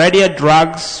malaria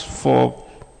drugs for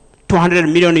 $200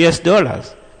 million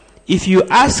US. If you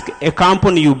ask a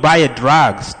company you buy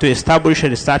drugs to establish a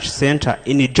research center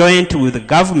in joint with the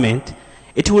government,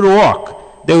 it will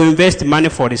work. They will invest money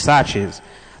for researches.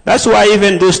 That's why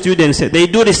even those students, they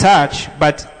do research,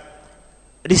 but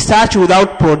research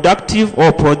without productive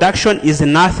or production is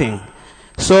nothing.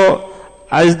 So,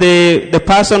 as the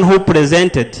person who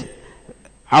presented,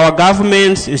 our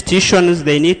governments, institutions,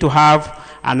 they need to have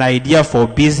an idea for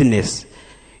business.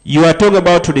 You are talking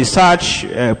about research.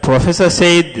 Professor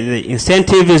said the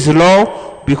incentive is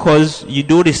low because you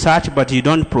do research but you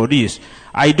don't produce.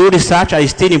 I do research, I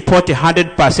still import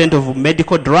 100% of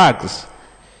medical drugs.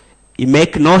 It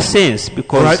makes no sense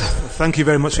because... All right, thank you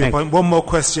very much for your point. One more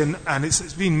question, and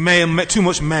it's been too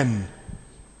much men.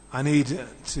 I need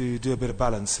to do a bit of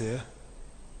balance here.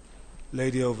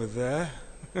 Lady over there.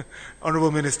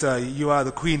 Honourable Minister, you are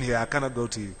the queen here. I cannot go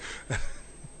to you.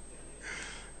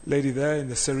 Lady there in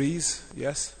the cerise,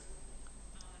 yes?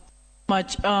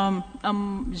 I'm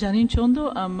Janine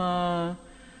Chondo. I'm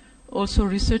also a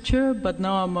researcher, but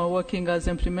now I'm working as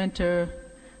implementer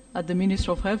at the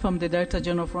Ministry of Health. I'm the Director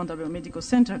General of Rwanda Biomedical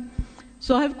Center.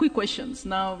 So I have quick questions.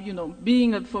 Now,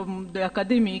 being from the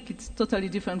academic, it's totally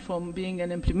different from being an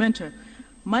implementer.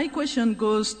 My question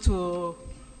goes to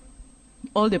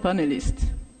all the panelists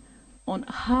on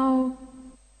how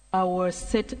our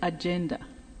set agenda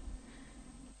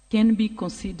can be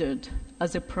considered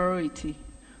as a priority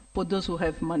for those who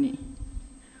have money.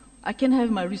 I can have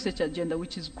my research agenda,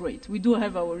 which is great. We do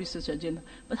have our research agenda.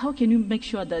 But how can you make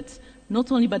sure that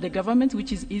not only by the government,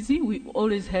 which is easy, we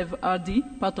always have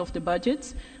RD, part of the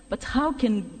budget, but how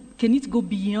can it go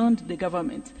beyond the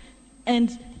government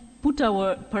and put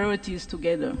our priorities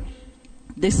together?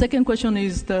 The second question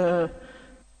is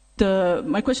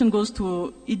my question goes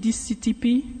to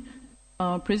EDCTP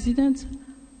President.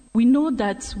 We know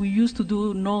that we used to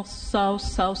do North-South,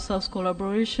 South-South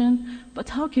collaboration, but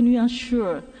how can we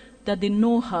ensure that the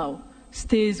know-how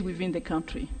stays within the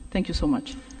country? Thank you so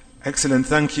much. Excellent.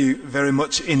 Thank you very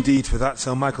much indeed for that.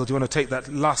 So, Michael, do you want to take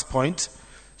that last point?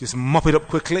 Just mop it up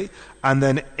quickly, and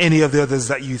then any of the others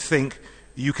that you think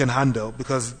you can handle,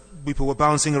 because people were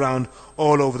bouncing around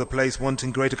all over the place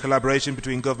wanting greater collaboration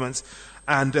between governments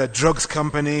and drugs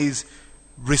companies,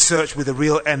 research with a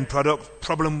real end product,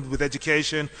 problem with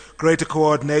education, greater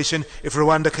coordination. If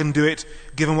Rwanda can do it,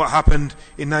 given what happened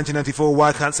in 1994,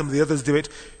 why can't some of the others do it?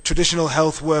 Traditional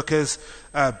health workers,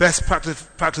 best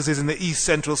practices in the East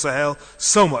Central Sahel,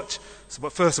 so much. So,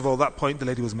 but first of all, that point the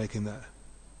lady was making there.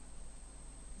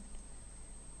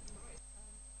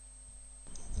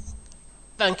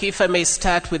 Thank you. If I may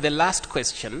start with the last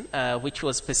question, which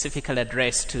was specifically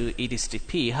addressed to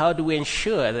EDCTP. How do we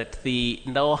ensure that the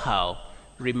know-how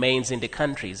remains in the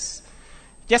countries?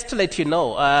 Just to let you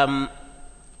know,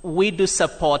 we do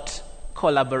support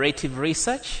collaborative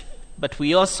research, but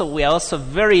we are also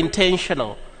very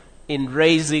intentional in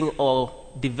raising or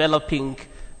developing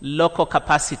local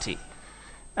capacity.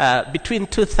 Between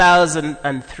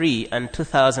 2003 and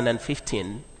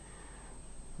 2015,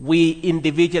 we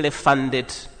individually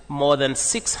funded more than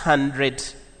 600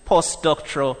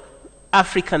 postdoctoral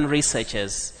African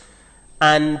researchers,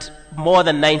 and more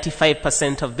than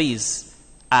 95% of these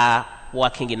are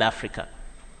working in Africa.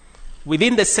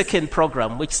 Within the second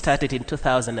program, which started in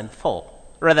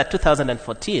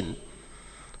 2014,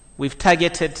 we've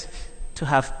targeted to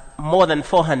have more than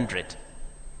 400.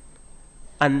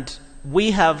 And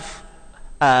we have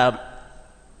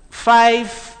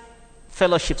 5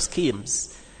 fellowship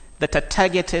schemes that are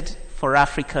targeted for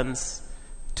Africans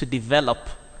to develop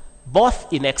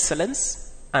both in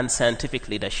excellence and scientific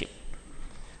leadership.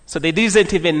 So there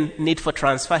isn't even need for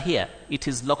transfer here. It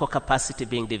is local capacity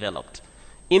being developed.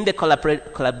 In the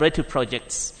collaborative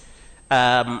projects,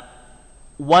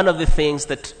 one of the things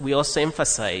that we also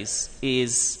emphasize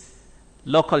is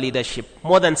local leadership.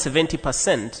 More than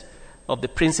 70% of the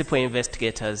principal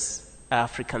investigators are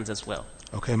Africans as well.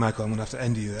 Okay, Michael, I'm going to have to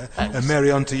end you there. And Mary,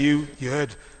 on to you. You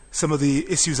heard some of the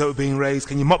issues that were being raised.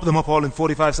 Can you mop them up all in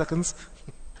 45 seconds?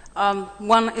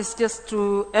 One is just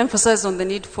to emphasize on the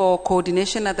need for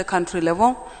coordination at the country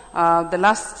level. The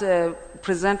last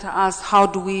presenter asked, how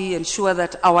do we ensure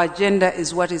that our agenda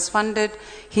is what is funded?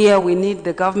 Here we need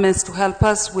the governments to help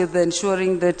us with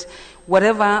ensuring that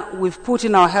whatever we've put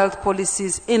in our health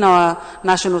policies, in our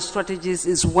national strategies,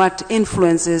 is what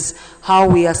influences how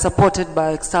we are supported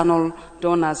by external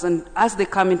donors. And as they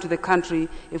come into the country,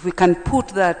 if we can put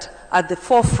that at the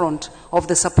forefront of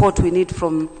the support we need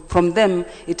from them,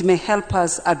 it may help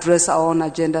us address our own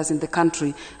agendas in the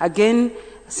country. Again,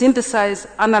 synthesize,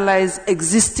 analyze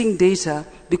existing data,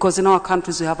 because in our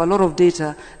countries we have a lot of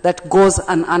data that goes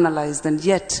unanalyzed, and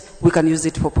yet we can use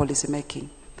it for policy making.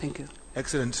 Thank you.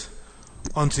 Excellent.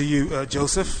 On to you,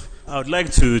 Joseph. I would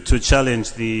like to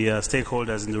challenge the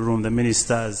stakeholders in the room, the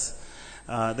ministers,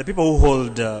 the people who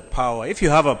hold power. If you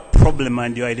have a problem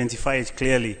and you identify it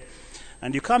clearly,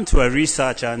 and you come to a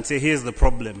researcher and say, here's the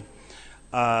problem,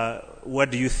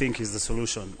 what do you think is the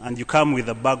solution? And you come with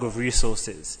a bag of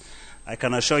resources, I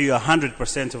can assure you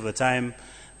 100% of the time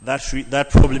that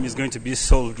problem is going to be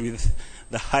solved with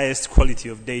the highest quality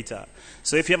of data.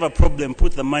 So if you have a problem,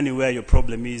 put the money where your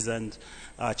problem is, and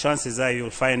chances are you'll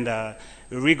find a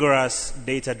rigorous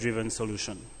data-driven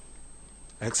solution.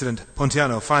 Excellent.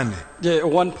 Pontiano, finally. Yeah,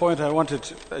 one point I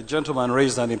wanted, a gentleman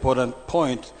raised an important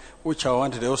point, which I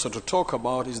wanted also to talk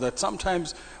about, is that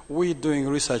sometimes we doing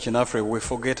research in Africa, we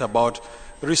forget about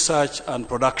research and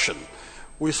production.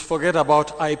 We forget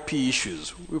about IP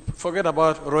issues. We forget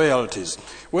about royalties.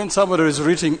 When somebody is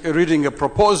reading a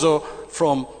proposal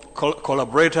from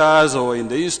collaborators or in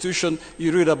the institution,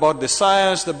 you read about the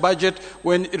science, the budget.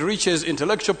 When it reaches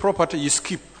intellectual property, you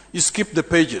skip the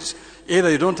pages.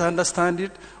 Either you don't understand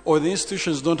it, or the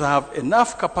institutions don't have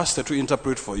enough capacity to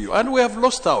interpret for you. And we have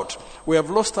lost out. We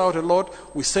have lost out a lot.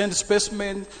 We send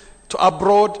specimens to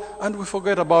abroad, and we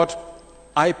forget about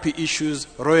IP issues,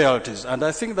 royalties. And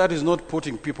I think that is not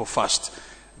putting people first.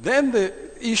 Then the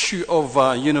issue of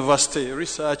university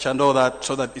research and all that,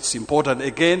 so that it's important.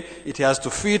 Again, it has to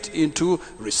fit into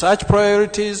research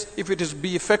priorities, if it is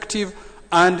be effective,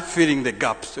 and filling the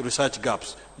gaps, the research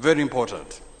gaps. Very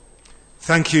important.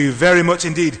 Thank you very much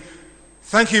indeed.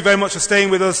 Thank you very much for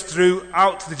staying with us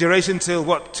throughout the duration till,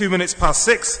 2 minutes past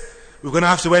 6. We're going to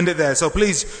have to end it there. So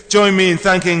please join me in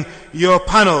thanking your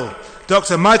panel.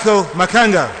 Dr. Michael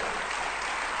Makanga,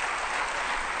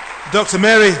 Dr.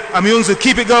 Mary Amyunzu,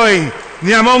 keep it going,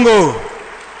 Nyamongo,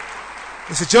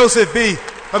 Mr. Joseph B.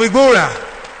 Abigbura,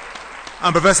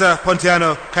 and Professor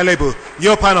Pontiano Kalebu.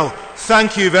 Your panel,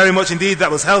 thank you very much indeed. That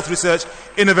was Health Research,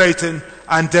 Innovating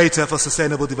and Data for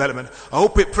Sustainable Development. I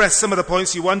hope it pressed some of the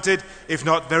points you wanted. If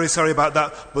not, very sorry about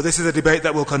that. But this is a debate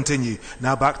that will continue.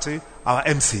 Now back to our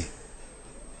MC.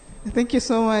 Thank you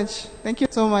so much. Thank you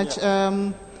so much.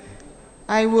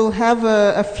 I will have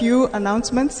a few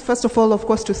announcements. First of all, of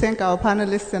course, to thank our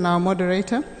panelists and our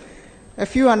moderator. A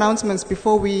few announcements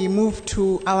before we move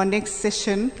to our next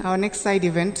session, our next side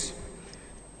event.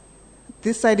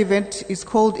 This side event is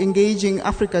called Engaging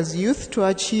Africa's Youth to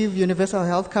Achieve Universal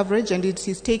Health Coverage, and it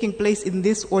is taking place in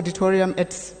this auditorium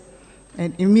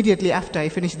and immediately after I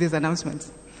finish these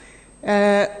announcements.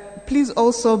 Please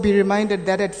also be reminded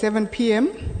that at 7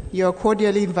 p.m. you are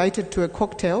cordially invited to a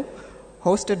cocktail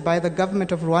hosted by the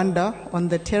government of Rwanda on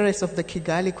the terrace of the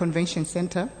Kigali Convention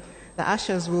Center. The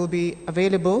ushers will be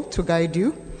available to guide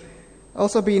you.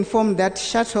 Also be informed that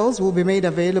shuttles will be made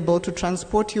available to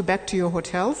transport you back to your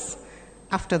hotels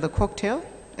after the cocktail,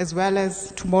 as well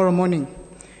as tomorrow morning.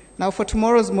 Now for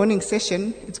tomorrow's morning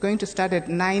session, it's going to start at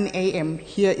 9 a.m.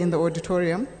 here in the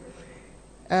auditorium.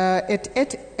 At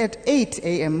 8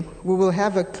 a.m., we will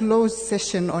have a closed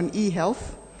session on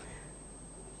e-health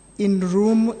in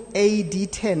room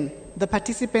AD10. The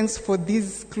participants for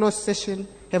this closed session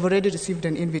have already received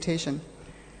an invitation.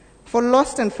 For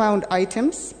lost and found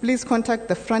items, please contact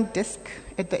the front desk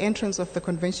at the entrance of the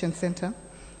convention center.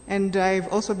 And I've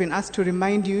also been asked to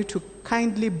remind you to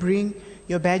kindly bring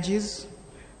your badges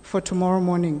for tomorrow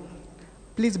morning.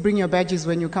 Please bring your badges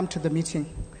when you come to the meeting.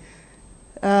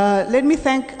 Let me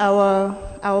thank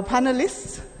our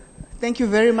panelists. Thank you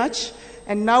very much.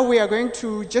 And now we are going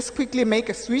to just quickly make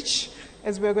a switch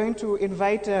as we're going to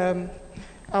invite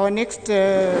our next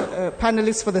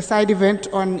panelists for the side event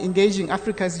on Engaging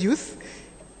Africa's Youth.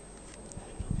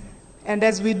 And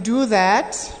as we do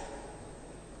that,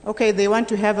 okay, they want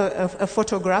to have a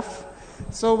photograph.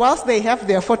 So whilst they have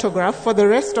their photograph, for the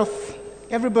rest of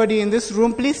everybody in this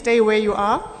room, please stay where you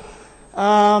are.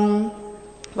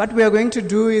 What we are going to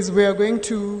do is we are going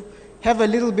to have a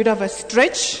little bit of a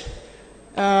stretch.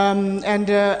 I'm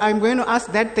going to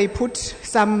ask that they put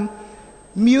some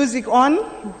music on.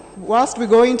 Whilst we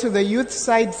go into the youth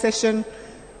side session,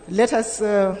 let us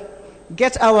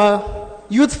get our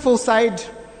youthful side.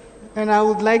 And I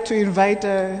would like to invite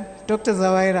Dr.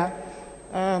 Zawaira